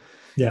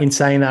 Yeah. In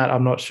saying that,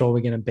 I'm not sure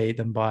we're going to beat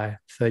them by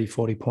 30,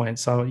 40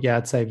 points. So yeah,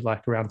 I'd say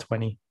like around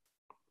 20.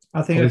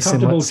 I think a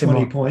comfortable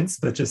 20 points,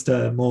 but just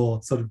a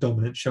more sort of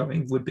dominant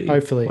showing would be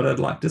hopefully what I'd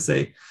like to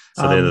see.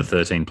 So they're the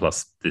 13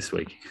 plus this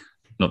week,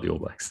 not the All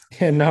Blacks.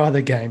 Yeah, no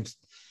other games.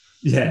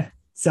 Yeah.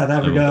 South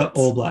Africa,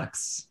 All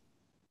Blacks.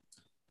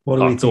 What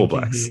are we It's All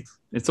Blacks. Here?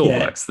 It's All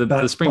Blacks.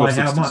 The Springboks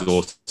are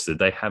exhausted.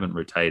 They haven't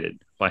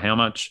rotated. By how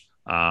much?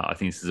 I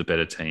think this is a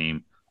better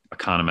team. I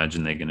can't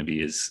imagine they're going to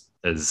be as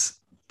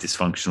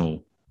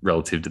dysfunctional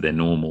relative to their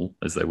normal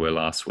as they were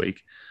last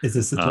week. Is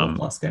this a 12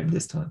 plus game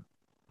this time?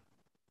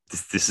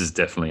 This is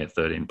definitely a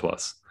 13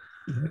 plus,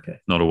 okay,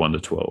 not a 1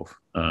 to 12.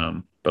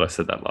 But I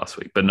said that last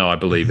week. But no, I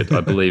believe it. I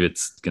believe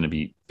it's going to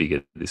be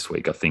bigger this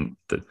week. I think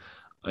that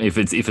if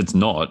it's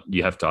not,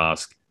 you have to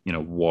ask, you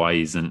know, why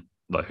isn't,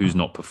 like, who's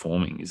not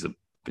performing? Is it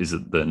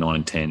the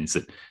 9-10?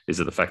 Is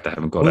it the fact they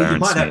haven't got Aaron Smith? You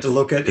might have to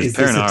look at, is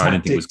this a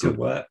tactic to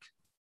work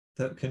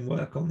that can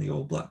work on the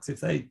All Blacks if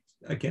they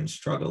again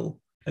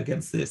struggle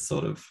against this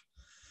sort of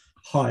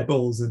high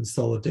balls and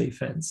solid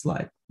defense?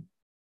 Like,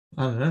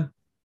 I don't know.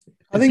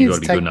 I think you've got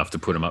to be good enough to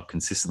put them up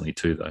consistently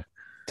too, though.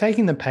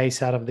 Taking the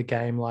pace out of the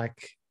game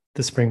like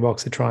the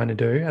Springboks are trying to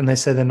do, and they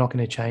say they're not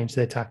going to change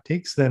their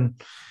tactics, then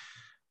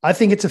I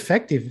think it's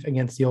effective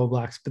against the All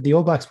Blacks, but the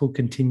All Blacks will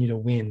continue to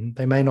win.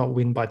 They may not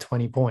win by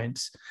 20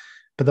 points,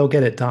 but they'll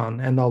get it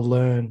done and they'll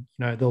learn,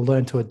 they'll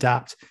learn to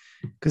adapt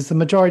because the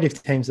majority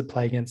of teams that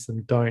play against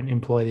them don't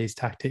employ these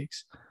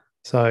tactics.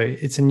 So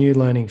it's a new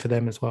learning for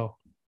them as well.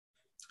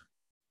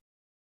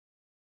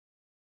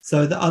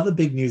 So the other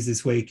big news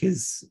this week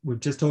is we've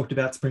just talked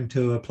about Spring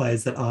Tour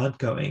players that aren't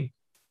going.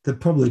 The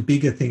probably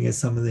bigger thing is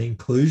some of the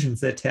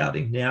inclusions they're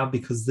touting now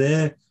because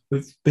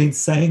we've been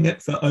saying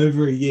it for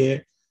over a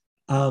year,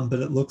 but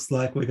it looks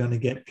like we're going to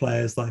get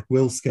players like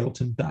Will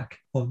Skelton back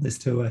on this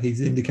tour.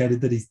 He's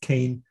indicated that he's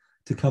keen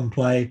to come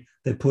play.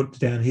 They put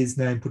down his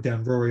name, put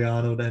down Rory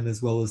Arnold, and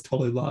as well as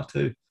Tolu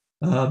Latu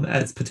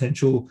as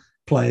potential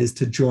players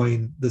to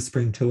join the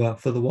Spring Tour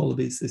for the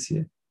Wallabies this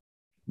year.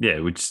 Yeah,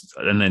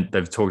 and then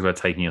they've talked about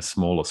taking a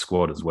smaller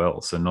squad as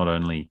well. So not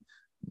only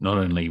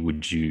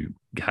would you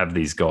have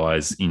these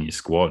guys in your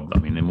squad, I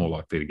mean, they're more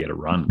likely to get a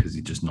run because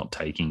you're just not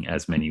taking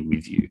as many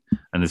with you.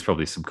 And there's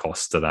probably some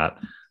costs to that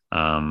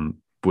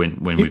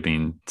when we've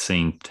been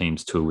seeing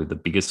teams tour with the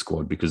biggest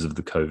squad because of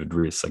the COVID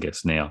risks. I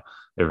guess now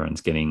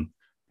everyone's getting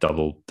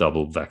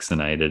double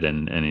vaccinated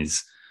and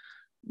is,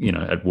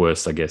 at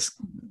worst, I guess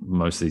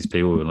most of these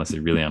people, unless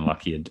they're really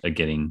unlucky, are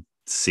getting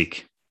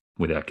sick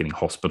without getting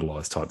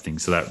hospitalized type thing.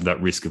 So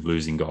that risk of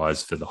losing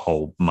guys for the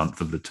whole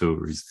month of the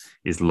tour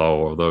is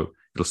lower, although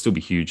it'll still be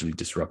hugely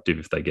disruptive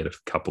if they get a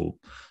couple,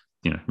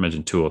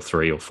 imagine 2 or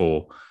 3 or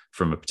 4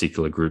 from a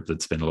particular group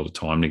that spend a lot of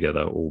time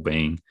together, all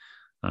being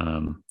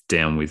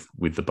down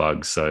with the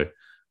bugs. So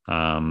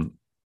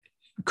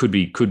could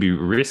be a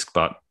risk,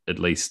 but at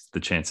least the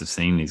chance of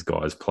seeing these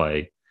guys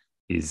play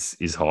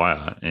is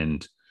higher.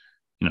 And,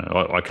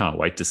 I can't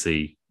wait to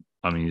see.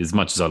 I mean, as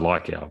much as I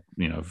like our,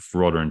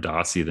 Rodder and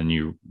Darcy, the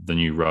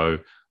new row,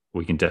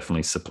 we can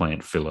definitely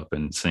supplant Phillip,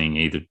 and seeing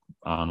either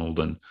Arnold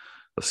and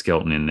a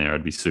Skelton in there,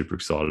 I'd be super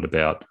excited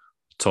about.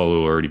 Tolu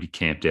will already be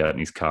camped out in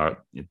his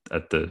car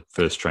at the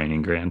first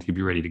training ground. He'll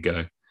be ready to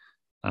go.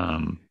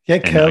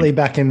 Get Curly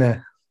back in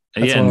there.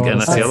 That's and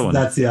that's the other one.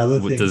 That's the other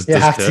thing. Does you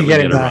have Curly to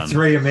get him back.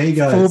 3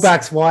 amigos.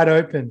 Fullbacks wide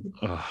open.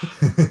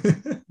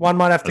 Oh. One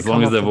might have to as come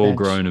long as off they've the all bench.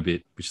 grown a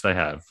bit, which they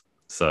have.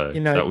 So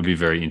that would be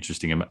very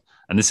interesting.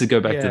 And this would go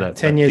back to that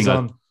 10 years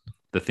on.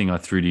 The thing I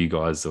threw to you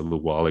guys a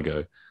little while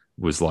ago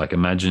was like,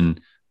 imagine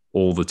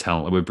all the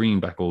talent. We're bringing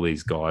back all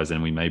these guys,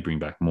 and we may bring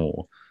back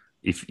more.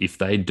 If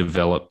they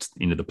developed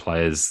into the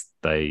players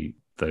they've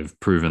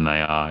proven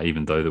they are,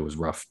 even though there was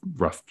rough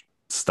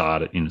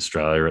start in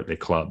Australia at their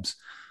clubs,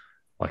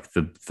 like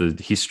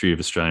the history of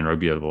Australian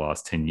rugby over the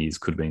last 10 years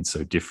could have been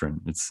so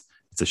different. It's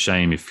a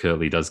shame if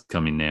Kirtley does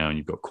come in now and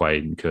you've got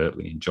Quade and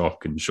Kirtley and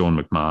Jock and Sean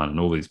McMahon and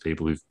all these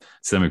people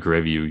Sam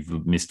Karevi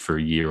who've missed for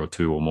a year or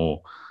 2 or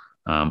more,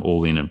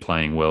 all in and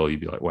playing well.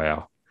 You'd be like,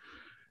 wow,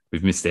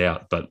 we've missed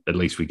out, but at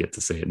least we get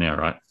to see it now,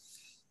 right?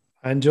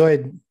 I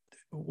enjoyed,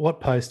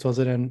 what post was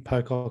it? And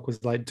Pocock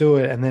was like, do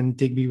it. And then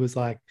Digby was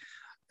like,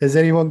 has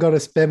anyone got a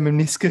spare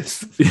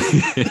meniscus?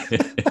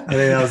 I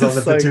mean, I was on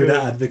the So Batuta good.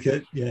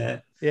 Advocate. Yeah.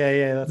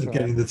 Yeah, that's right.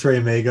 Getting the 3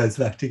 amigos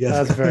back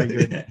together. That's very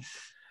good. Yeah.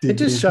 It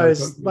just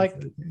shows, Pocock.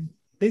 like,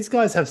 these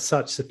guys have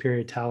such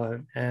superior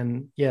talent,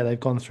 and they've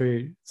gone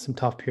through some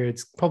tough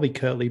periods. Probably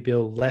Kirtley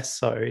Bill less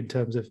so in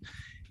terms of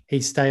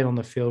he stayed on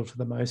the field for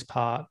the most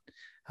part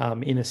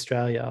in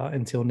Australia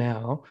until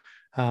now.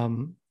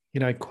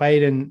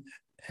 Quade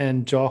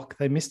and Jock,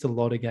 they missed a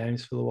lot of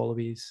games for the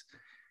Wallabies,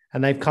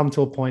 and they've come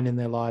to a point in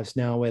their lives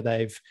now where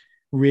they've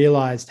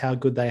realized how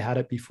good they had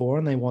it before,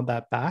 and they want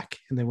that back,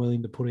 and they're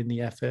willing to put in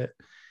the effort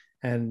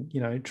and,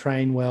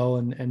 train well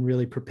and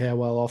really prepare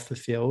well off the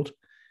field.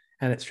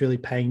 And it's really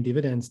paying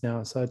dividends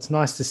now. So it's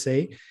nice to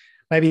see.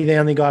 Maybe the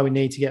only guy we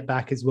need to get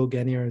back is Will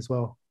Genia as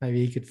well.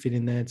 Maybe he could fit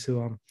in there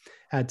to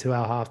add to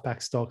our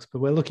halfback stocks. But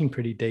we're looking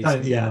pretty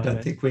decent. I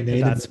don't think we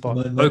need that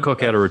spot.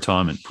 Pocock out of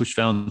retirement. Push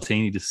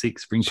Valentini to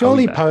 6. Bring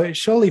Surely Poe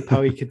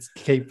Poe could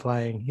keep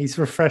playing. He's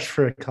refreshed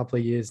for a couple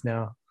of years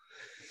now.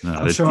 No,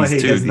 I'm sure he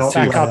does not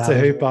Back play up to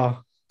out. Hooper.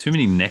 Too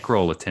many neck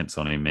roll attempts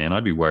on him, man.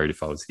 I'd be worried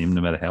if I was him,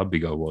 no matter how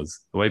big I was.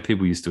 The way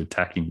people used to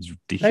attack him was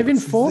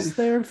ridiculous.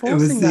 They're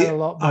enforcing that a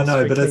lot more. I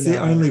know, but it's the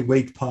strictly now. only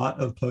weak part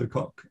of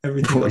Pocock.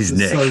 Everything Oh, else his is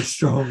neck. so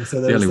strong. So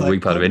The only like,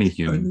 weak part of any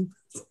human.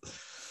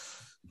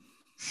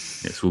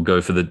 Yes, we'll go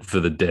for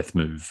the death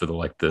move for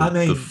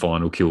the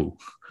final kill.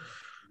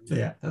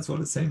 Yeah, that's what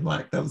it seemed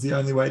like. That was the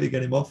only way to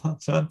get him off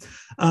halftime.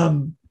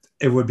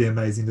 It would be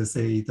amazing to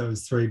see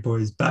those 3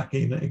 boys back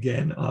in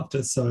again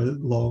after so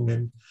long.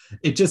 And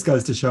it just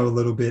goes to show a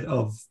little bit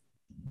of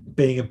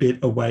being a bit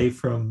away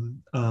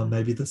from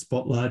maybe the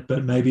spotlight,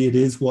 but maybe it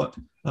is what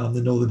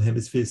the Northern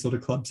Hemisphere sort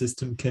of club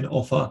system can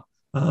offer,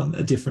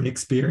 a different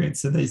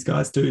experience. And these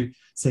guys do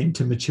seem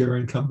to mature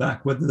and come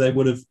back, whether they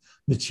would have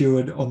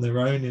matured on their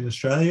own in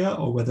Australia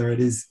or whether it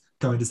is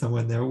going to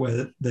somewhere there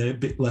where they're a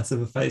bit less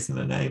of a face and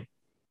a name.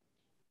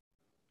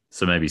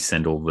 So maybe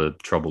send all the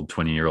troubled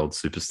 20-year-old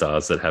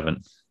superstars that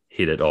haven't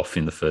hit it off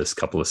in the first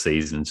couple of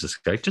seasons.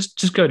 Just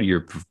go to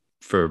Europe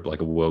for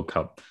like a World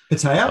Cup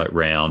Patea?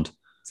 round.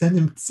 Is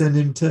Send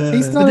him to.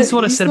 He's not. this is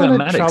what I he's said not about a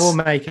Maddox.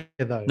 troublemaker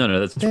though. No,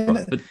 that's Then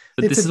right. But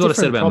it's this a is what I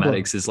said different about problem.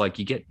 Maddox is like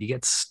you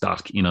get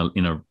stuck in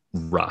a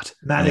rut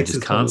and you Maddox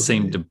just is can't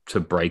seem probably- to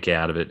break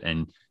out of it.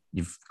 And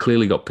you've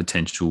clearly got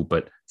potential,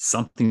 but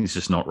something's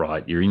just not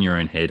right. You're in your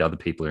own head. Other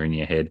people are in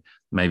your head.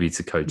 Maybe it's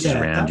the coaches Yeah,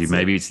 around you. that's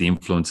Maybe it's the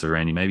influencer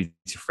around you. Maybe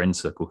it's your friend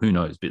circle. Who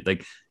knows? But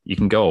like you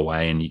can go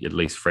away and you at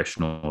least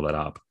freshen all that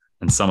up.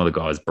 And some of the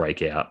guys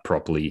break out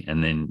properly,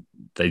 and then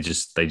they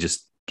just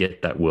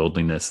get that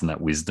worldliness and that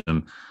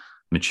wisdom,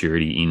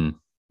 maturity in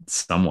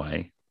some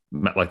way.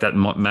 Like that,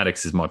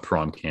 Maddox is my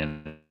prime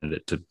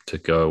candidate to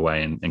go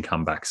away and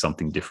come back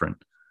something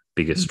different,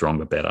 bigger,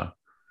 stronger, better.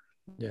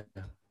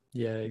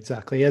 Yeah,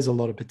 exactly. He has a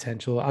lot of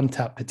potential,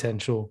 untapped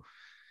potential,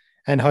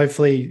 and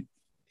hopefully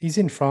he's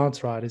in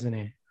France, right? Isn't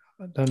he?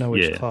 I don't know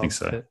which Yeah, I club, think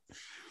so. but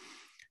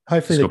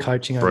hopefully Just the got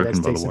coaching over there is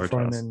broken by the decent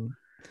for him. Waratahs. And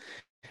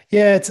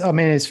yeah,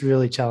 it's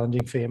really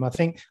challenging for him. I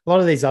think a lot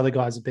of these other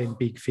guys have been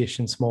big fish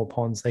in small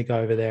ponds. They go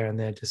over there and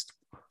they're just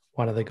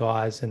one of the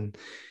guys, and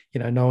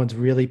no one's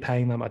really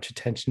paying that much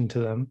attention to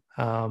them.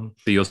 But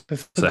you also But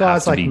for have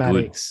guys to like be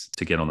Maddox, good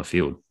to get on the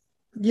field.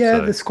 yeah,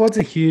 So- the squads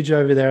are huge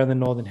over there in the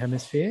Northern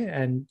Hemisphere,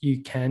 and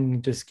you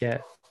can just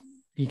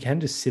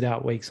sit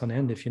out weeks on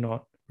end if you're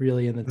not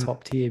really in the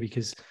top tier,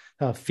 because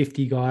there are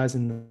 50 guys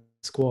in the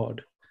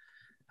squad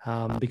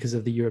because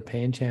of the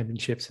European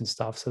Championships and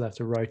stuff. So they have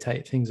to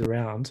rotate things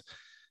around.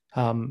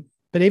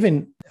 But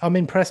even I'm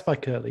impressed by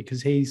Kirtley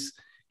because he's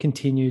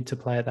continued to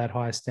play at that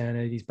high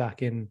standard. He's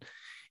back in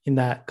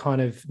that kind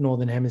of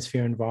Northern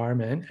Hemisphere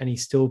environment, and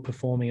he's still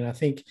performing. And I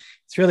think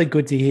it's really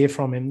good to hear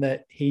from him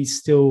that he's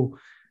still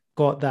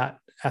got that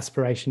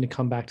aspiration to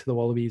come back to the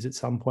Wallabies at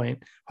some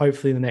point,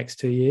 hopefully in the next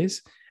 2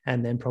 years,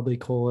 and then probably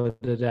call it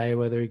a day,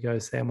 whether he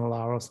goes to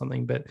MLR or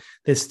something. But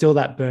there's still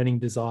that burning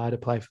desire to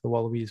play for the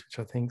Wallabies, which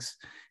I think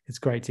it's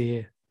great to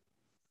hear.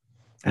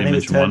 And You he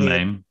was mentioned one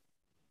turning- name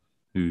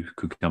who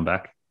could come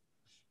back.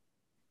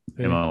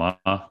 Who?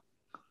 MLR.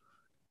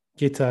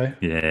 Gitto,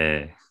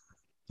 Yeah.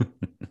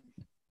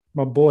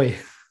 my boy.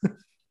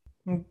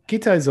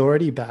 Gitto's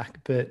already back,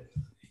 but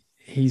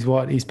he's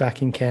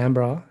back in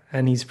Canberra,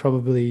 and he's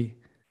probably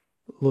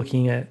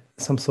looking at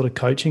some sort of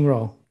coaching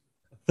role.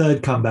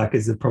 Third comeback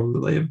is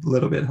probably a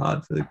little bit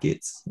hard for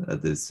Gits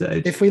at this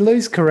stage. If we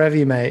lose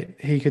Karevi, mate,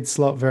 he could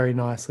slot very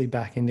nicely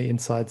back into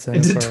inside centre.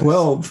 into for us.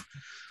 12,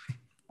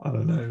 I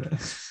don't know, man.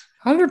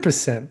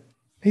 100%.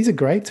 He's a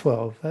great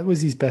 12. That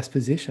was his best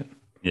position.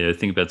 Yeah,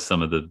 think about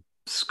some of the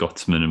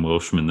Scotsmen and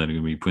Welshmen that are going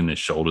to be putting their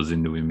shoulders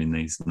into him in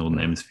these Northern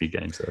Hemisphere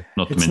games. So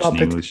not to mention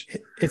English.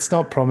 It's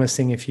not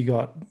promising if you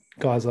got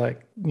guys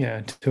like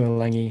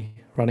Tuolangi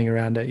running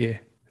around at you.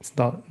 It's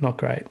not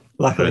great.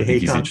 Luckily, I don't think he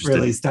he's can't interested.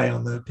 really stay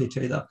on the pitch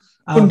either.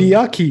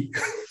 Undiaki.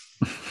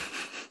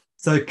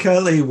 So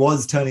Curley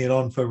was turning it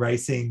on for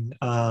racing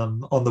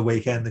on the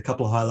weekend. A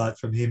couple of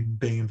highlights from him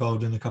being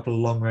involved in a couple of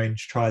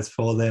long-range tries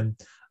for them.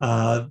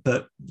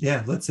 But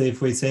yeah, let's see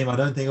if we see him. I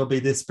don't think it'll be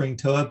this spring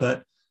tour,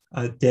 but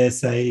I dare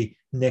say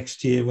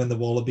next year when the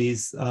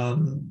Wallabies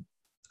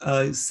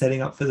are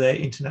setting up for their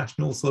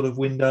international sort of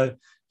window,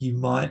 you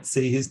might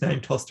see his name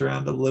tossed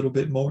around a little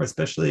bit more,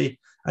 especially,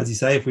 as you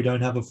say, if we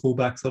don't have a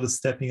fullback sort of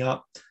stepping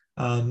up,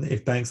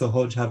 if Banks or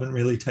Hodge haven't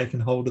really taken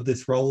hold of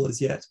this role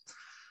as yet.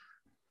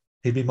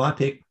 He'd be my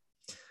pick.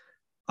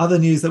 Other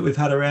news that we've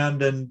had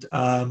around, and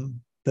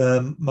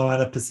the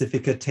Moana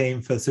Pacifica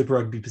team for Super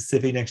Rugby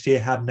Pacific next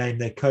year have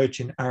named their coach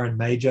in Aaron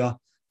Major,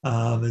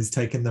 who's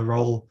taken the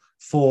role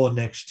for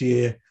next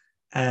year.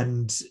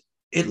 And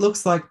it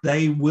looks like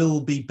they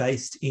will be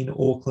based in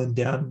Auckland,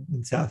 down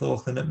in South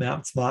Auckland at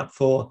Mount Smart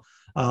for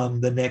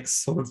the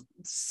next sort of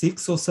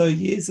 6 or so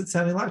years, it's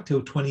sounding like,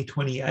 till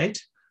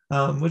 2028,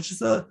 which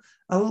is a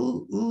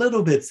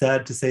little bit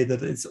sad to see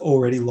that it's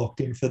already locked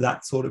in for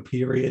that sort of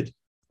period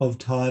of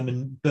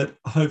time. But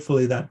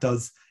hopefully that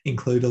does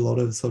include a lot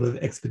of sort of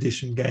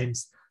expedition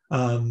games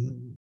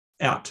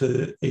out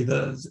to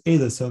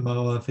either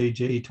Samoa,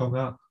 Fiji,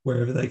 Tonga,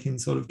 wherever they can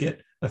sort of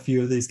get a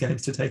few of these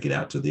games to take it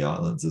out to the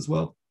islands as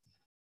well.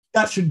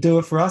 That should do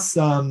it for us.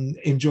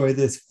 Enjoy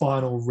this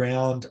final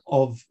round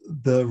of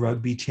the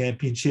Rugby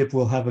Championship.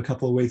 We'll have a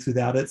couple of weeks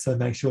without it, so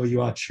make sure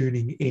you are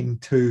tuning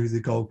into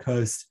the Gold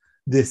Coast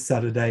this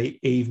Saturday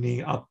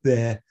evening up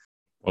there.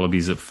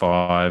 Wallabies at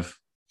 5,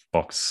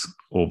 Box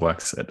All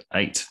Blacks at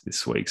 8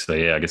 this week. So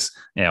yeah, I guess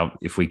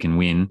if we can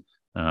win,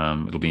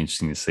 it'll be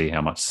interesting to see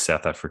how much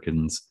South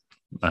Africans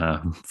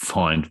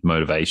find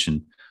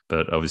motivation.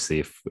 But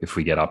obviously, if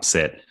we get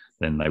upset,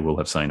 then they will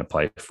have something to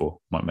play for.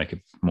 Might make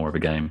it more of a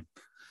game.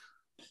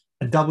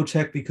 And double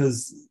check,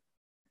 because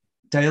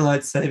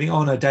daylight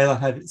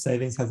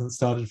savings hasn't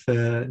started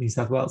for New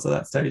South Wales at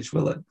that stage,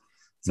 will it?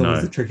 So No. It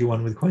was a tricky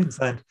one with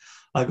Queensland.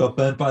 I got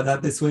burnt by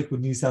that this week with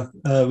New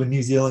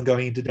Zealand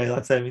going into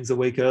daylight savings a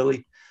week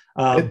early.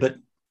 But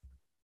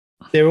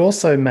there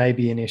also may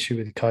be an issue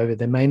with COVID.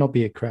 There may not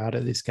be a crowd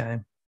at this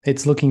game.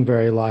 It's looking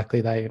very likely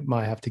they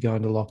might have to go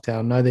into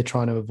lockdown. No, they're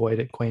trying to avoid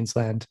it,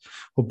 Queensland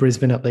or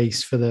Brisbane at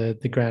least, for the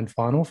grand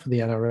final for the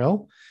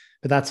NRL.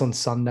 But that's on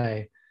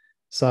Sunday.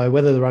 So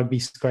whether the rugby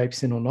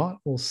scrapes in or not,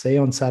 we'll see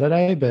on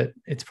Saturday, but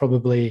it's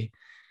probably,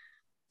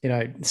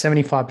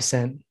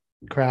 75%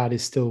 crowd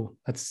that's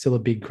still a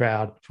big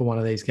crowd for one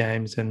of these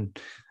games. And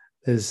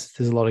there's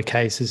a lot of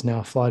cases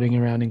now floating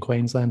around in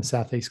Queensland,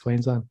 southeast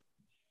Queensland.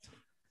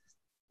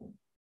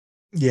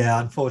 Yeah,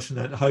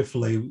 unfortunate.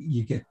 Hopefully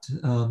you get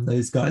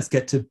those guys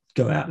get to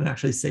go out and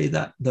actually see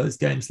those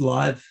games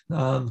live,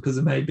 because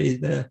it may be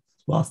their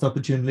last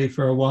opportunity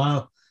for a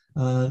while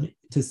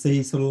to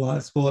see sort of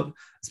live sport,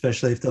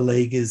 especially if the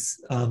league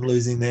is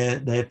losing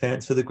their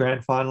fans for the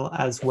grand final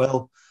as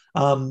well.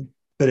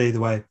 But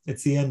either way,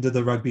 it's the end of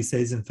the rugby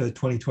season for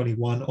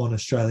 2021 on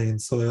Australian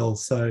soil.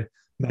 So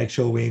make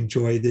sure we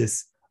enjoy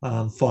this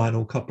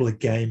final couple of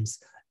games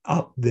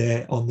up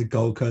there on the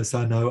Gold Coast.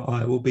 I know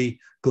I will be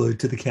glued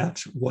to the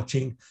couch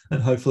watching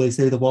and hopefully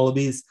see the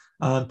Wallabies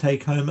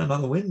take home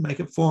another win,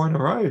 make it 4 in a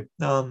row.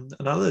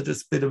 Another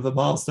just bit of a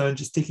milestone,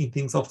 just ticking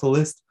things off the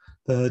list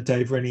for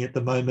Dave Rennie at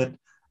the moment,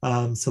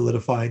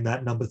 solidifying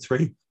that number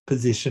 3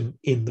 position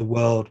in the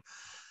world.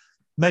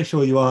 Make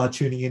sure you are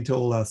tuning into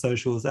all our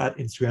socials at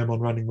Instagram on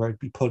Running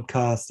Rugby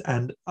Podcast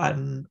and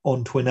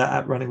on Twitter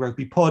at Running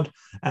Rugby Pod,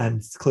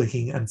 and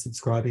clicking and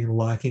subscribing and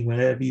liking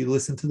wherever you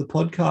listen to the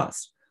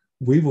podcast.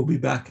 We will be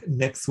back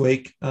next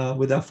week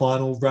with our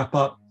final wrap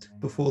up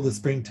before the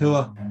spring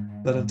tour.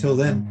 But until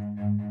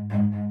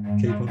then,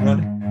 keep on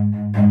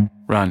running.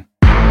 Run.